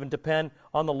Christians don't even depend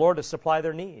on the Lord to supply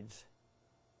their needs,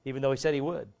 even though he said he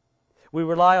would. We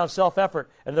rely on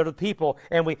self-effort and other people,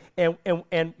 and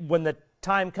when the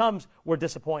time comes, we're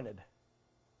disappointed.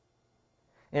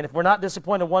 And if we're not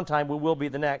disappointed one time, we will be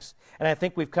the next. And I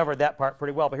think we've covered that part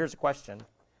pretty well. But here's the question.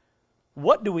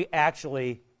 What do we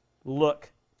actually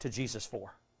look to Jesus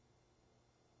for?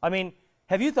 I mean,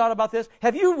 have you thought about this?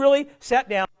 Have you really sat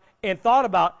down and thought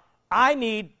about, I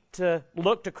need to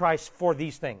look to Christ for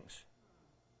these things?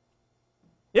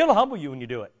 It'll humble you when you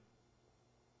do it.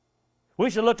 We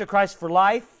should look to Christ for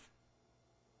life,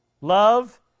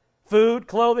 love, food,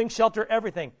 clothing, shelter,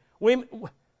 everything.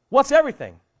 What's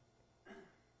everything?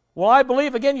 Well, I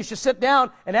believe, again, you should sit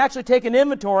down and actually take an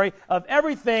inventory of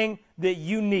everything that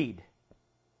you need.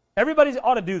 Everybody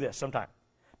ought to do this sometime.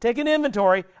 Take an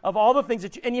inventory of all the things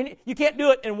that you can't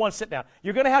do it in one sit down.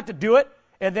 You're going to have to do it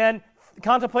and then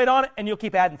contemplate on it, and you'll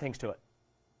keep adding things to it.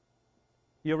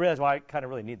 You'll realize, well, I kind of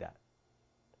really need that.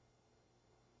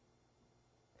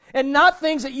 And not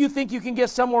things that you think you can get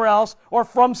somewhere else or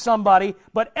from somebody,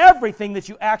 but everything that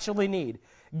you actually need.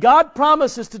 God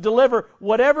promises to deliver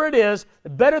whatever it is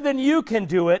better than you can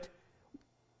do it,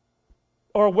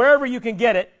 or wherever you can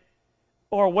get it,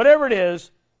 or whatever it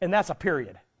is, and that's a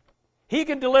period. He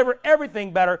can deliver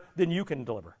everything better than you can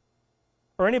deliver.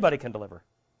 or anybody can deliver.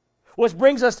 Which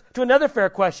brings us to another fair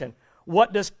question.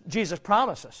 What does Jesus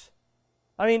promise us?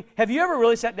 I mean, have you ever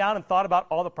really sat down and thought about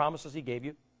all the promises he gave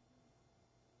you?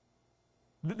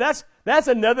 That's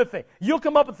another thing. You'll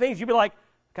come up with things, you'll be like,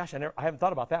 gosh, I haven't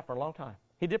thought about that for a long time.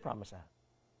 He did promise that.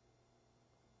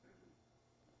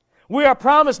 We are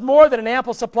promised more than an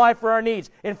ample supply for our needs.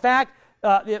 In fact,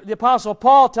 the Apostle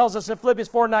Paul tells us in Philippians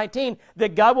 4:19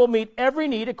 that God will meet every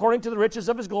need according to the riches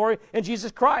of His glory in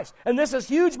Jesus Christ. And this is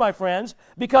huge, my friends,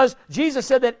 because Jesus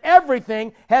said that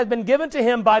everything has been given to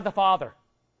Him by the Father.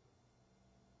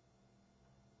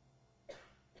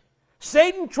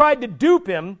 Satan tried to dupe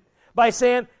Him by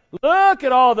saying, look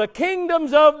at all the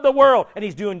kingdoms of the world. And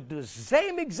he's doing the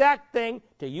same exact thing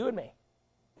to you and me.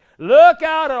 Look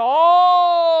out at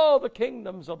all the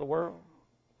kingdoms of the world.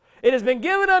 It has been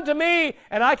given unto me,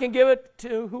 and I can give it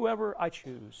to whoever I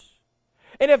choose.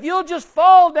 And if you'll just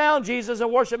fall down, Jesus,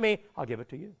 and worship me, I'll give it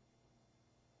to you.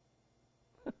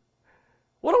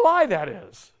 What a lie that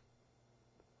is.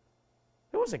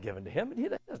 It wasn't given to him. He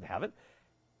doesn't have it.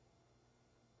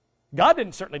 God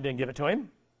certainly didn't give it to him.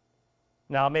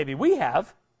 Now, maybe we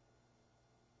have.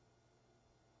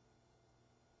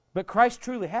 But Christ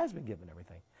truly has been given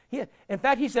everything. In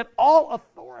fact, he said, all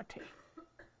authority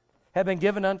have been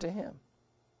given unto him.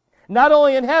 Not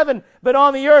only in heaven, but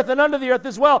on the earth and under the earth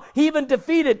as well. He even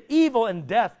defeated evil and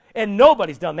death. And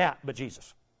nobody's done that but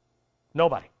Jesus.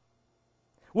 Nobody.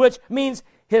 Which means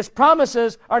his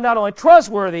promises are not only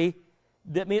trustworthy,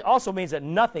 that also means that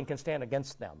nothing can stand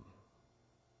against them.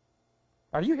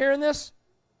 Are you hearing this?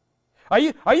 Are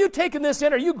you taking this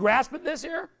in? Are you grasping this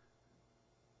here?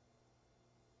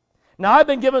 Now, I've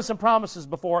been given some promises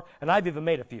before, and I've even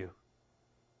made a few.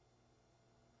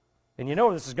 And you know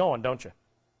where this is going, don't you?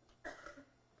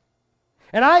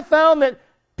 And I found that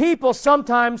people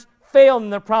sometimes fail in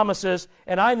their promises,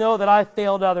 and I know that I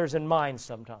failed others in mine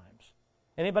sometimes.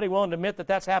 Anybody willing to admit that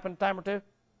that's happened a time or two?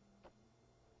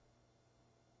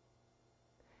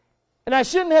 And I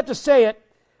shouldn't have to say it,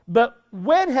 but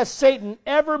when has Satan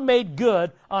ever made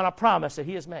good on a promise that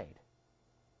he has made?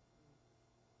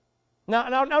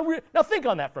 Now think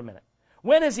on that for a minute.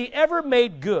 When has he ever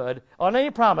made good on any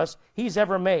promise he's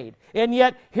ever made? And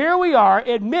yet, here we are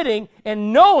admitting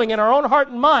and knowing in our own heart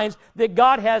and minds that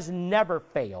God has never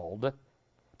failed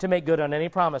to make good on any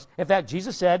promise. In fact,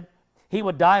 Jesus said he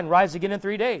would die and rise again in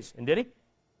 3 days. And did he?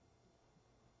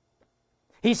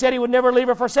 He said he would never leave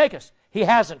or forsake us. He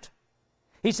hasn't.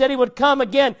 He said he would come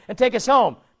again and take us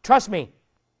home. Trust me.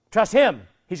 Trust him.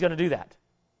 He's going to do that.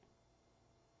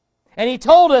 And he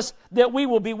told us that we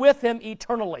will be with him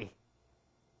eternally.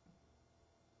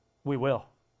 We will.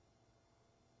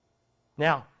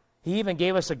 Now, he even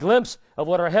gave us a glimpse of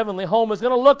what our heavenly home is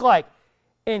going to look like.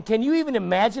 And can you even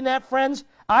imagine that, friends?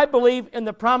 I believe in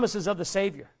the promises of the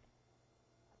Savior.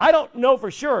 I don't know for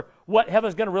sure what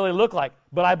heaven's going to really look like,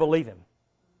 but I believe him.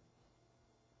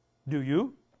 Do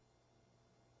you?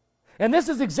 And this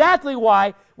is exactly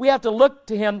why we have to look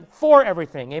to him for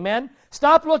everything. Amen?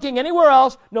 Stop looking anywhere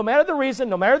else, no matter the reason,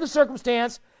 no matter the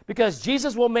circumstance, because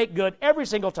Jesus will make good every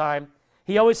single time.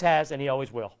 He always has, and he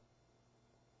always will.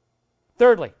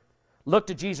 Thirdly, look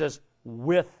to Jesus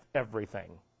with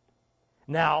everything.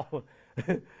 Now,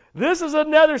 this is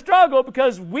another struggle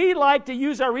because we like to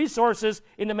use our resources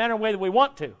in the manner and way that we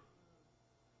want to.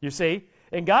 You see?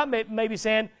 And God may be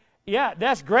saying, yeah,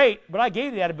 that's great, but I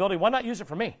gave you that ability. Why not use it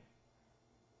for me?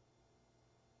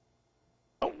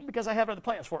 Oh, because I have other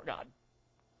plans for it, God.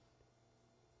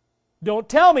 Don't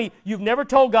tell me you've never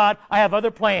told God, I have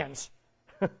other plans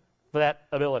for that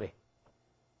ability.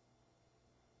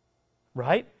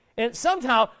 Right? And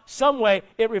somehow, some way,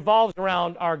 it revolves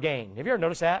around our gain. Have you ever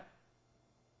noticed that?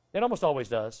 It almost always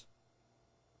does.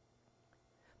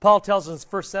 Paul tells us in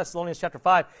 1 Thessalonians chapter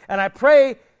 5, and I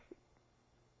pray,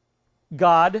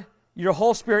 God, your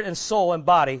whole spirit and soul and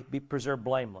body be preserved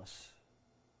blameless.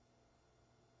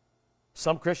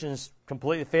 Some Christians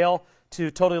completely fail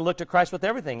to totally look to Christ with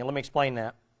everything, and let me explain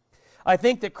that. I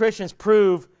think that Christians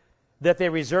prove that they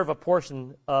reserve a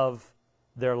portion of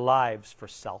their lives for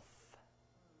self.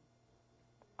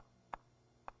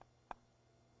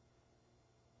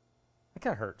 That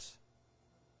kind of hurts.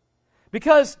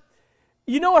 Because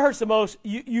you know what hurts the most?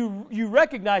 You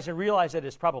recognize and realize that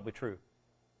it's probably true.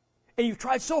 And you've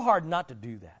tried so hard not to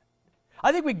do that.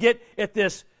 I think we get at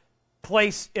this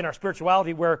place in our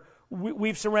spirituality where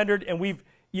we've surrendered and we've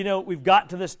gotten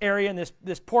to this area and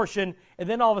this portion, and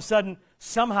then all of a sudden,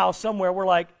 somehow, somewhere, we're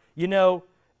like, man,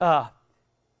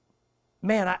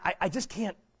 I just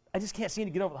can't seem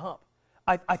to get over the hump.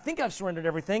 I think I've surrendered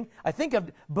everything.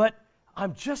 But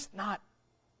I'm just not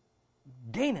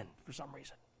gaining for some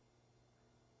reason.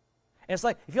 And it's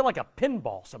like, you feel like a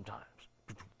pinball sometimes.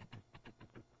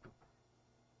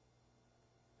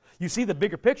 You see the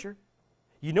bigger picture.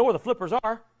 You know where the flippers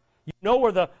are. You know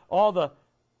where the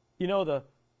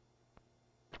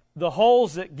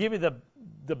holes that give you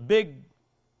the big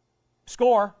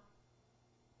score,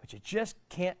 but you just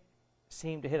can't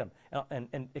seem to hit them.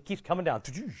 And it keeps coming down.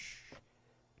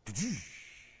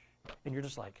 And you're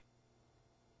just like,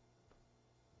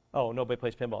 oh, nobody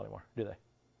plays pinball anymore, do they?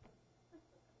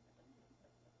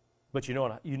 But you know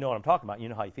what I'm talking about. You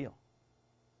know how you feel.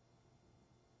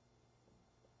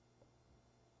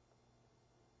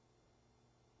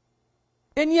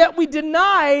 And yet we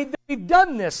deny that we've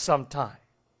done this sometimes.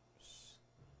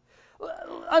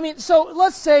 I mean, so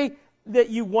let's say that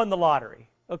you won the lottery,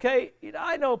 okay?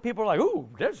 I know people are like, ooh,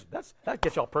 that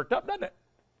gets you all perked up, doesn't it?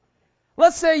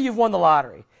 Let's say you've won the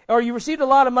lottery, or you received a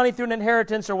lot of money through an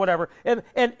inheritance or whatever,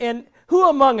 and who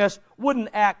among us wouldn't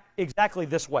act exactly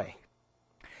this way?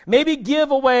 Maybe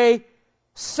give away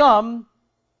some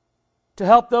to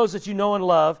help those that you know and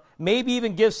love, maybe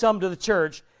even give some to the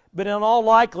church, but in all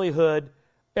likelihood,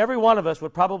 every one of us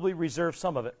would probably reserve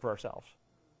some of it for ourselves.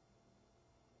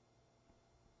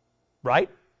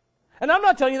 Right? And I'm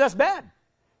not telling you that's bad.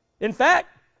 In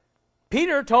fact,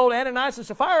 Peter told Ananias and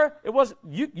Sapphira, it was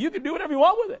you can do whatever you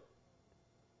want with it.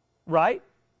 Right?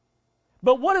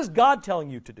 But what is God telling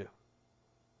you to do?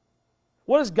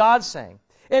 What is God saying?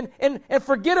 And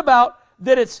forget about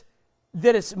that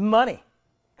it's money.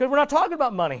 Because we're not talking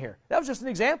about money here. That was just an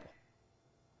example.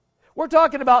 We're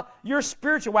talking about your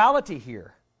spirituality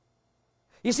here.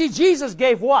 You see, Jesus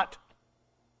gave what?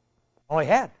 All he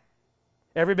had.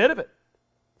 Every bit of it.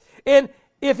 And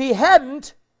if he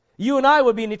hadn't, you and I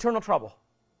would be in eternal trouble.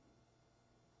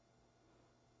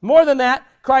 More than that,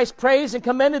 Christ praised and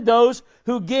commended those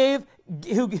who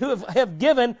have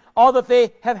given all that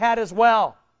they have had as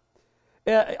well.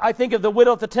 I think of the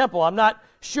widow at the temple. I'm not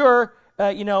sure,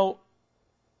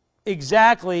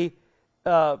 exactly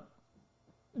that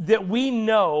we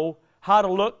know how to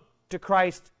look to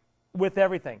Christ with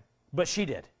everything, but she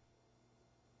did.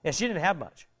 And she didn't have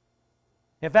much.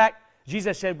 In fact,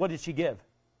 Jesus said, what did she give?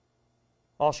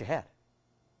 All she had.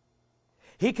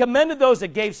 He commended those that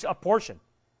gave a portion.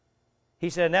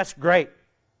 He said, and that's great,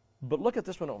 but look at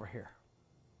this one over here.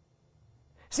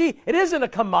 See, it isn't a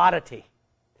commodity.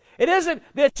 It isn't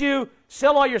that you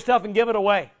sell all your stuff and give it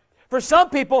away. For some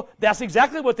people, that's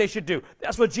exactly what they should do.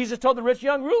 That's what Jesus told the rich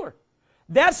young ruler.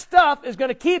 That stuff is going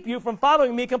to keep you from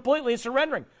following me completely and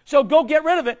surrendering. So go get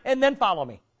rid of it and then follow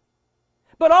me.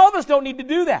 But all of us don't need to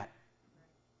do that.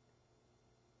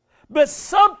 But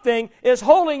something is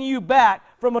holding you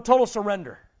back from a total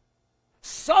surrender.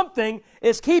 Something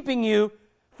is keeping you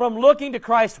from looking to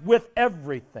Christ with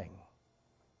everything.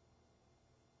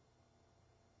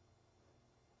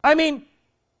 I mean,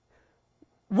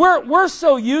 we're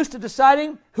so used to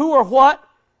deciding who or what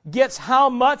gets how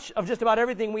much of just about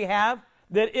everything we have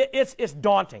that it's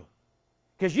daunting.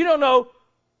 Because you don't know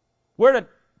where to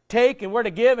take and where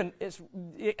to give, and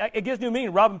it gives new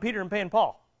meaning, robbing Peter and paying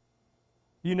Paul.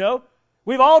 You know?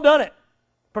 We've all done it,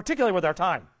 particularly with our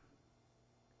time.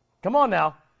 Come on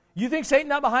now. You think Satan's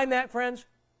not behind that, friends?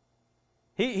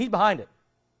 He's behind it.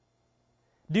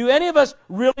 Do any of us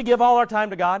really give all our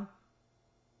time to God?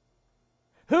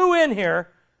 Who in here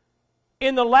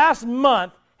in the last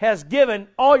month has given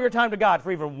all your time to God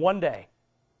for even one day?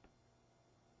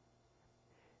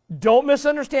 Don't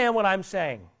misunderstand what I'm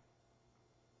saying.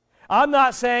 I'm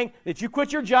not saying that you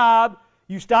quit your job,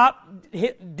 you stop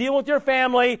dealing with your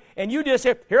family, and you just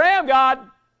say, here I am, God.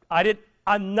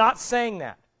 I'm not saying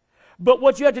that. But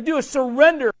what you have to do is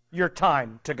surrender your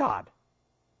time to God.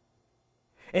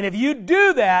 And if you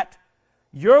do that,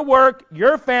 your work,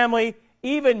 your family,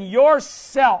 even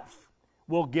yourself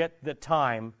will get the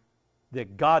time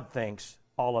that God thinks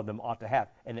all of them ought to have,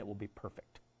 and it will be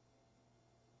perfect.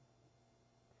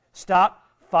 Stop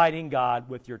fighting God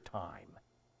with your time.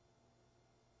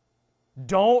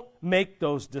 Don't make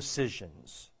those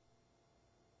decisions.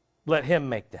 Let Him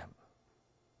make them.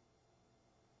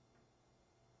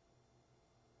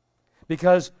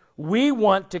 Because we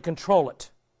want to control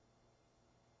it,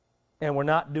 and we're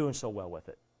not doing so well with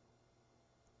it.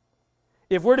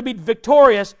 If we're to be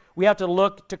victorious, we have to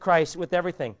look to Christ with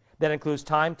everything. That includes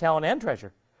time, talent, and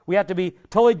treasure. We have to be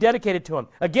totally dedicated to Him.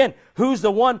 Again, who's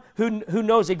the one who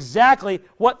knows exactly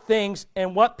what things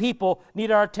and what people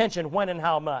need our attention, when and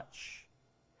how much?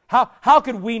 How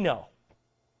could we know?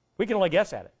 We can only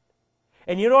guess at it.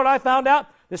 And you know what I found out?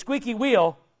 The squeaky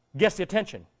wheel gets the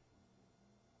attention.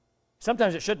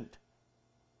 Sometimes it shouldn't.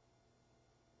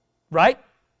 Right?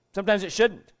 Sometimes it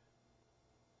shouldn't.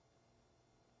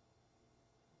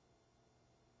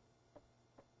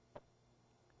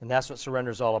 And that's what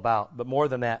surrender is all about. But more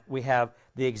than that, we have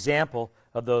the example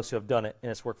of those who have done it,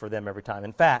 and it's worked for them every time.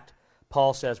 In fact,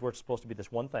 Paul says we're supposed to be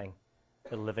this one thing,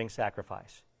 a living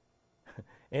sacrifice.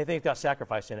 Anything that's got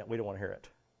sacrifice in it, we don't want to hear it.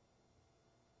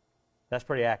 That's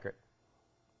pretty accurate.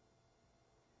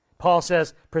 Paul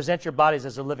says, present your bodies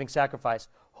as a living sacrifice,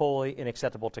 holy and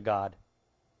acceptable to God.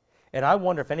 And I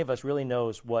wonder if any of us really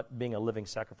knows what being a living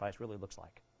sacrifice really looks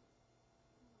like.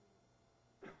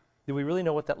 Do we really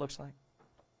know what that looks like?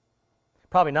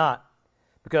 Probably not,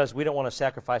 because we don't want to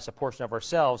sacrifice a portion of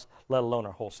ourselves, let alone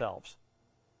our whole selves.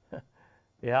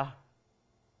 Yeah?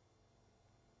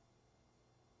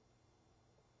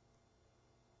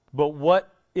 But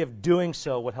what if doing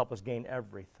so would help us gain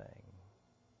everything?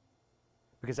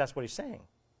 Because that's what he's saying.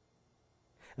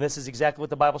 And this is exactly what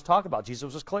the Bible's talking about.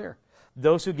 Jesus was clear.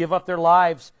 Those who give up their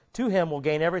lives to him will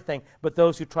gain everything, but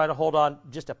those who try to hold on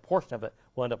just a portion of it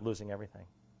will end up losing everything.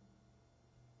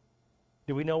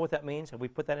 Do we know what that means? Have we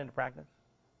put that into practice?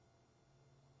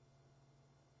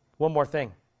 One more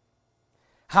thing.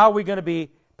 How are we going to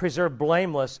be preserved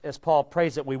blameless, as Paul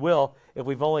prays that we will, if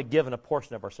we've only given a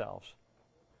portion of ourselves?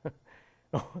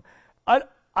 I'm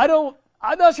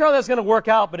not sure how that's going to work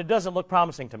out, but it doesn't look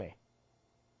promising to me.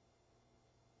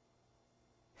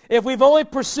 If we've only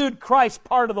pursued Christ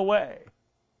part of the way,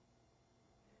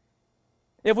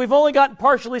 if we've only gotten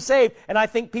partially saved, and I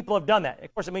think people have done that,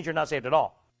 of course it means you're not saved at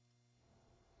all.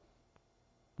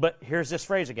 But here's this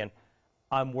phrase again,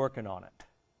 I'm working on it.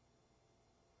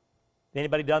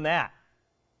 Anybody done that?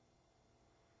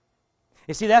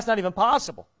 You see, that's not even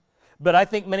possible. But I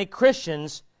think many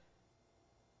Christians,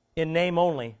 in name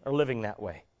only, are living that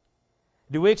way.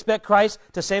 Do we expect Christ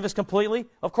to save us completely?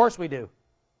 Of course we do.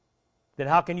 Then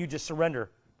how can you just surrender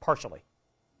partially?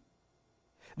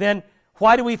 Then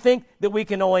why do we think that we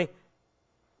can only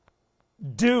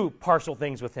do partial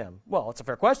things with him? Well, it's a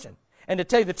fair question. And to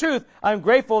tell you the truth, I'm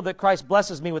grateful that Christ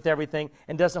blesses me with everything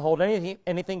and doesn't hold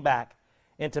anything back.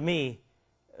 And to me,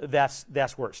 that's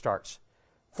where it starts.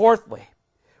 Fourthly,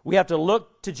 we have to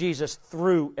look to Jesus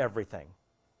through everything.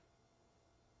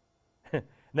 And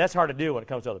that's hard to do when it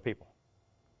comes to other people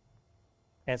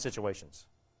and situations.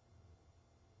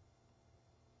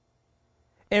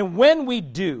 And when we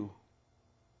do,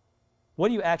 what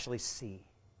do you actually see?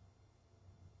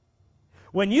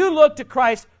 When you look to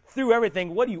Christ through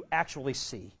everything, what do you actually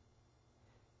see?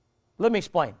 Let me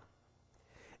explain.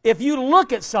 If you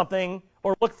look at something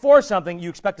or look for something, you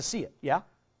expect to see it, yeah?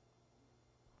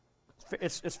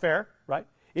 It's fair, right?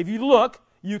 If you look,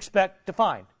 you expect to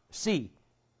find, see,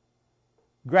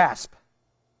 grasp.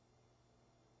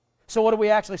 So what do we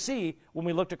actually see when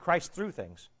we look to Christ through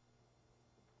things?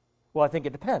 Well, I think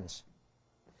it depends.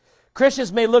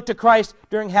 Christians may look to Christ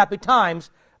during happy times,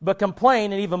 but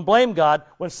complain and even blame God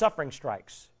when suffering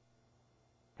strikes.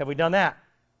 Have we done that?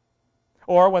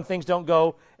 Or when things don't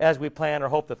go as we plan or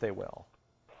hope that they will.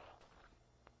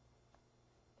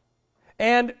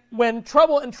 And when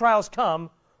trouble and trials come,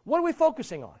 what are we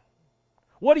focusing on?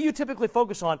 What do you typically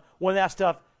focus on when that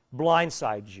stuff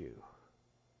blindsides you?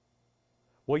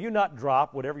 Will you not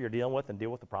drop whatever you're dealing with and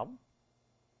deal with the problem?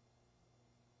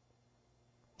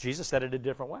 Jesus said it a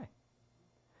different way.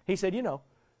 He said,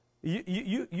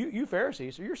 you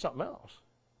Pharisees, you're something else.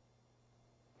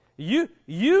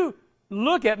 You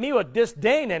look at me with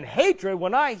disdain and hatred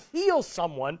when I heal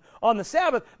someone on the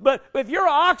Sabbath, but if your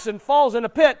oxen falls in a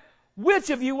pit, which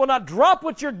of you will not drop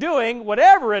what you're doing,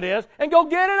 whatever it is, and go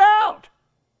get it out?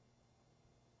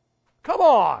 Come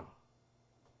on.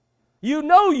 You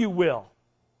know you will.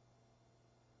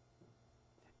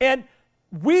 And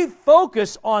we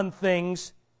focus on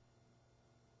things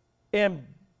and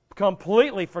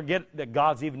completely forget that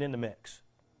God's even in the mix.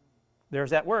 There's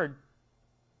that word.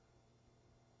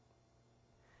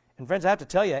 And friends, I have to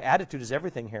tell you, attitude is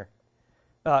everything here.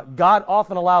 God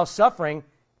often allows suffering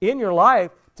in your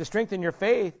life to strengthen your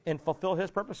faith and fulfill His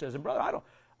purposes. And brother,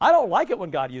 I don't like it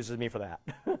when God uses me for that.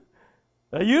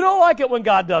 You don't like it when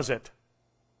God does it.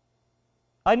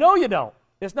 I know you don't.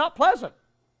 It's not pleasant.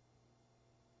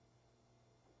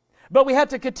 But we have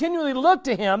to continually look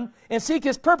to Him and seek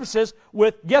His purposes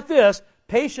with, get this,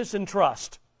 patience and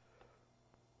trust.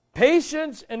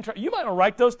 Patience and trust. You might want to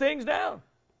write those things down.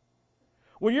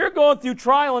 When you're going through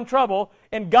trial and trouble,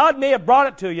 and God may have brought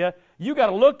it to you, you got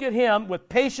to look at Him with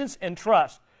patience and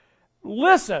trust.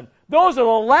 Listen, those are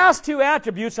the last two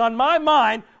attributes on my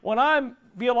mind when I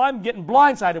feel I'm getting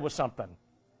blindsided with something.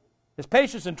 It's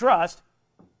patience and trust,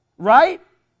 right?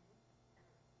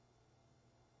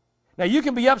 Now, you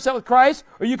can be upset with Christ,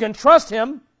 or you can trust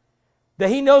Him that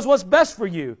He knows what's best for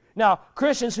you. Now,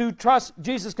 Christians who trust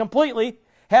Jesus completely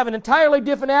have an entirely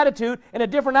different attitude and a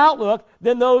different outlook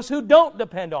than those who don't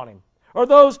depend on Him, or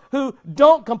those who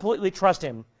don't completely trust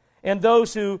Him, and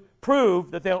those who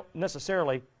prove that they don't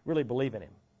necessarily really believe in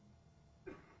Him.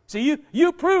 See,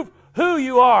 you prove who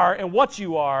you are and what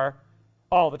you are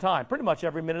all the time, pretty much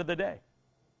every minute of the day.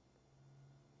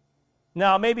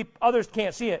 Now, maybe others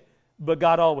can't see it, but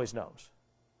God always knows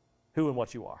who and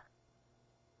what you are.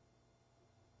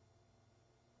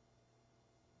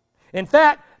 In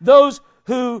fact, those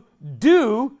who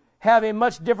do have a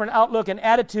much different outlook and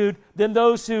attitude than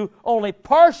those who only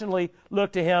partially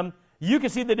look to Him, you can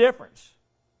see the difference.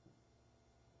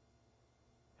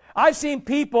 I've seen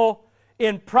people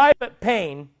in private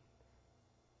pain,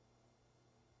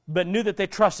 but knew that they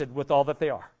trusted with all that they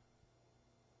are.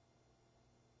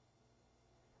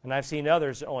 And I've seen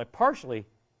others that only partially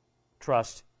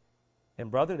trust, and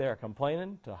brother, they are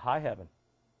complaining to high heaven.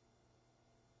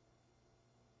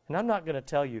 And I'm not going to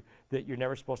tell you that you're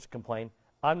never supposed to complain.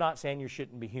 I'm not saying you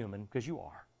shouldn't be human, because you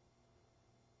are.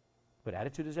 But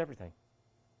attitude is everything.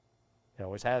 It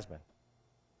always has been.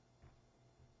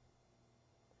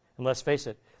 And let's face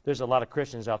it, there's a lot of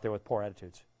Christians out there with poor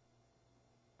attitudes.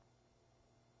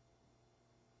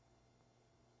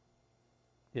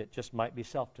 It just might be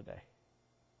self today.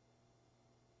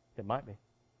 It might be.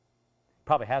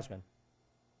 Probably has been.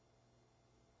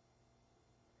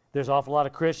 There's an awful lot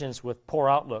of Christians with poor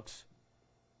outlooks.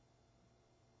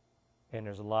 And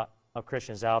there's a lot of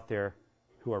Christians out there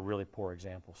who are really poor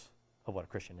examples of what a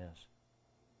Christian is.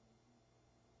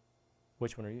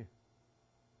 Which one are you?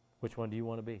 Which one do you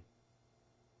want to be?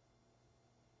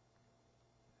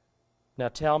 Now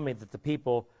tell me that the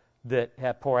people that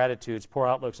have poor attitudes, poor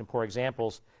outlooks, and poor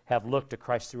examples have looked to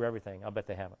Christ through everything. I'll bet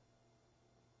they haven't.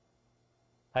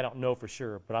 I don't know for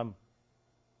sure, but I'm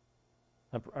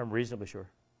reasonably sure.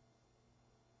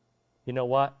 You know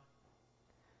what?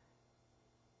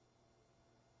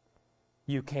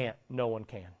 You can't. No one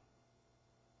can.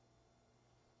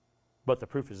 But the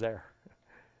proof is there.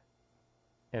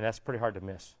 And that's pretty hard to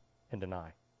miss and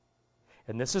deny.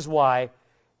 And this is why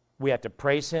we have to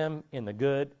praise Him in the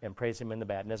good and praise Him in the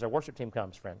bad. And as our worship team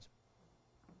comes, friends,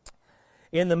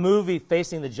 in the movie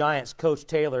Facing the Giants, Coach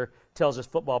Taylor tells his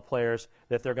football players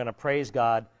that they're going to praise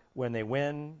God when they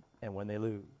win and when they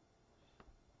lose.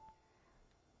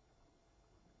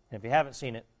 And if you haven't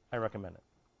seen it, I recommend it.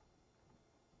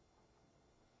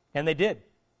 And they did.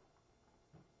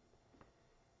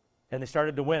 And they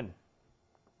started to win.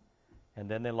 And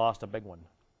then they lost a big one.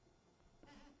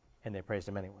 And they praised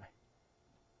Him anyway.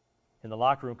 In the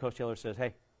locker room, Coach Taylor says,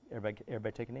 hey,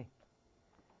 everybody take a knee.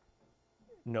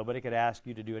 Nobody could ask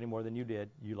you to do any more than you did.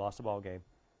 You lost the ball game.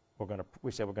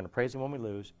 We said we're going to praise Him when we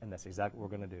lose, and that's exactly what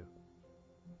we're going to do.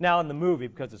 Now in the movie,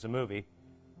 because it's a movie,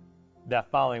 that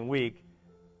following week,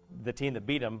 the team that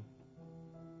beat them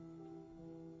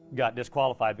got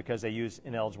disqualified because they used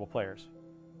ineligible players.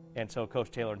 And so Coach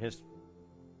Taylor and his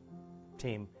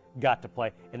team got to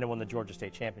play and then won the Georgia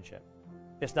State Championship.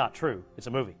 It's not true. It's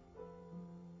a movie.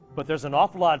 But there's an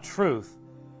awful lot of truth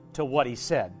to what he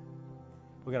said.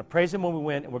 We're going to praise Him when we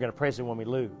win, and we're going to praise Him when we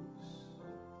lose.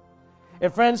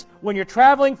 And friends, when you're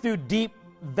traveling through deep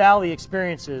valley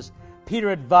experiences, Peter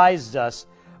advised us,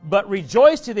 but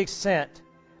rejoice to the extent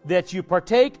that you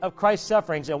partake of Christ's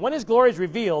sufferings, and when His glory is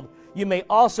revealed, you may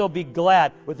also be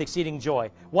glad with exceeding joy.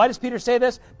 Why does Peter say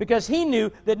this? Because he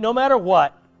knew that no matter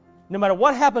what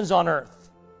happens on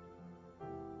earth,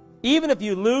 even if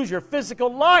you lose your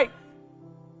physical life,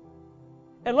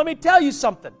 and let me tell you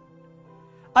something,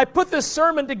 I put this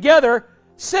sermon together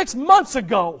 6 months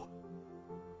ago,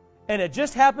 and it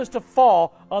just happens to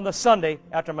fall on the Sunday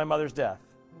after my mother's death.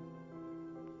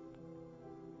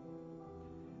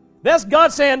 That's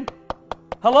God saying,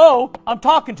 hello, I'm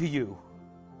talking to you.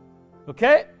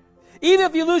 Okay? Even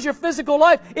if you lose your physical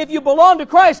life, if you belong to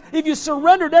Christ, if you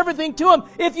surrendered everything to Him,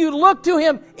 if you look to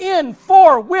Him in,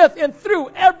 for, with, and through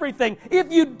everything,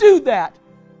 if you do that,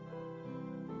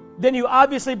 then you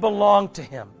obviously belong to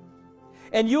Him.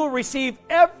 And you will receive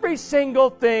every single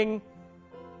thing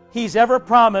He's ever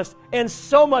promised, and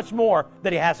so much more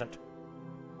that He hasn't.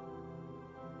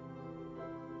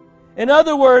 In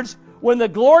other words, when the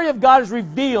glory of God is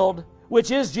revealed,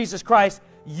 which is Jesus Christ,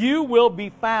 you will be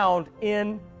found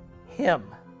in Him.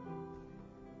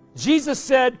 Jesus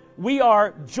said we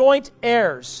are joint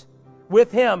heirs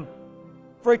with Him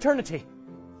for eternity.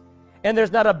 And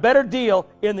there's not a better deal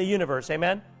in the universe.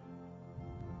 Amen?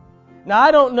 Now,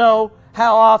 I don't know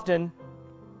how often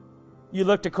you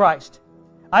look to Christ.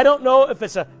 I don't know if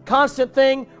it's a constant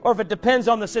thing or if it depends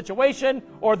on the situation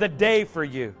or the day for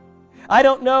you. I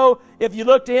don't know if you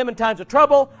look to Him in times of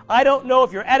trouble. I don't know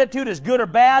if your attitude is good or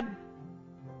bad.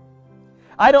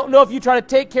 I don't know if you try to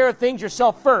take care of things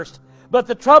yourself first, but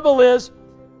the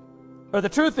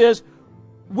truth is,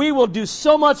 we will do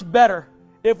so much better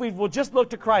if we will just look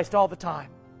to Christ all the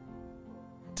time.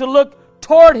 To look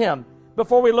toward Him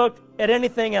before we look at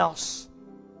anything else.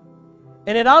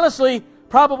 And it honestly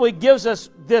probably gives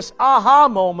us this aha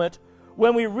moment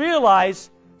when we realize,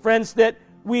 friends, that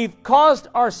we've caused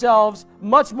ourselves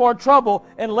much more trouble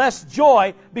and less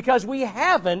joy because we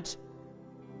haven't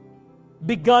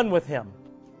begun with Him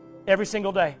every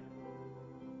single day.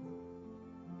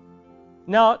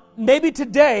 Now, maybe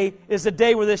today is the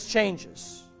day where this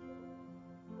changes.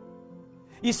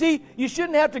 You see, you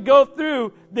shouldn't have to go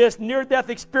through this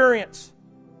near-death experience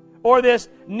or this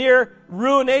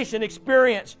near-ruination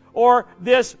experience or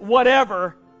this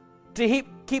whatever to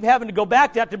keep having to go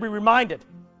back to that to be reminded.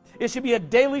 It should be a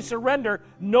daily surrender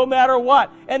no matter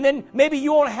what. And then maybe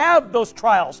you won't have those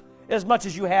trials as much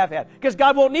as you have had because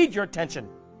God won't need your attention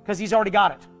because He's already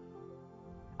got it.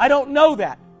 I don't know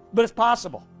that, but it's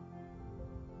possible.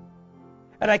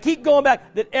 And I keep going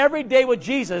back that every day with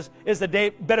Jesus is the day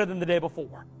better than the day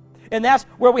before. And that's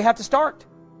where we have to start.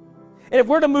 And if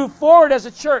we're to move forward as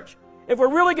a church, if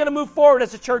we're really going to move forward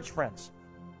as a church, friends,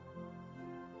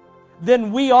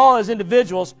 then we all as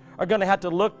individuals are going to have to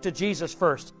look to Jesus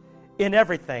first in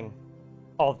everything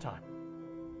all the time.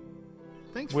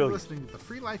 Thanks for listening to the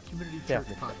Free Life Community Church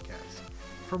podcast.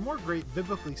 For more great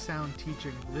biblically sound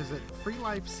teaching, visit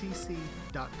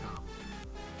freelifecc.com.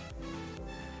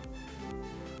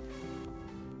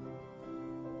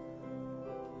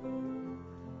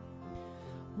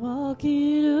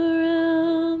 Walking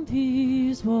around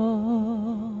these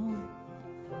walls,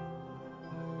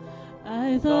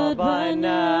 I thought by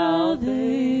now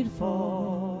they'd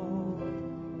fall,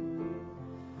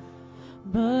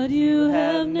 but you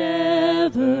have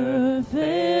never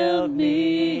failed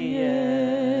me yet.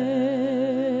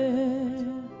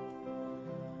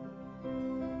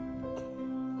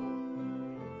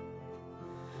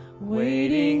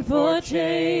 Waiting for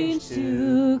change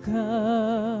to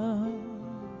come,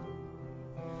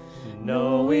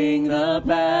 knowing the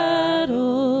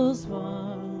battle's won,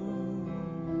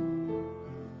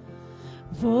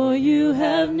 for you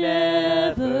have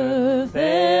never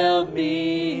failed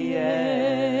me yet.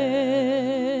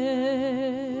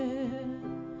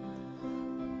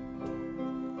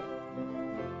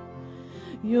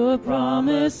 Your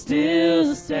promise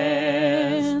still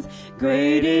stands,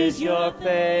 great is your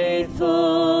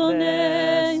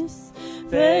faithfulness,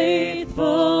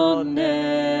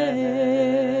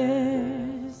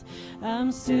 faithfulness.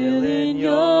 I'm still in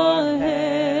your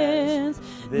hands.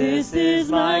 This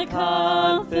is my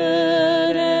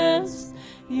confidence.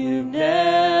 You've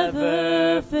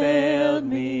never failed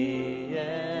me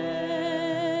yet.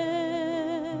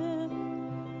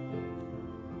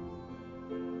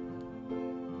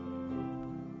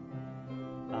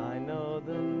 I know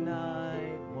the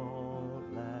night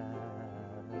won't last.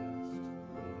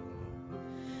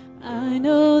 I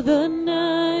know the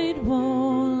night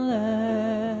won't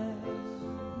last.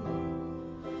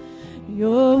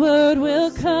 Your word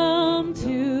will come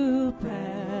to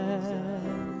pass.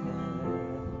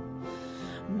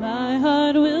 My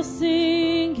heart will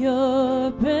sing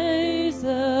your praise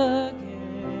again.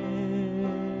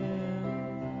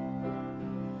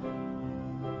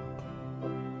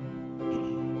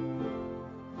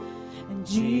 And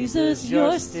Jesus,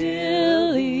 you're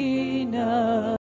still enough.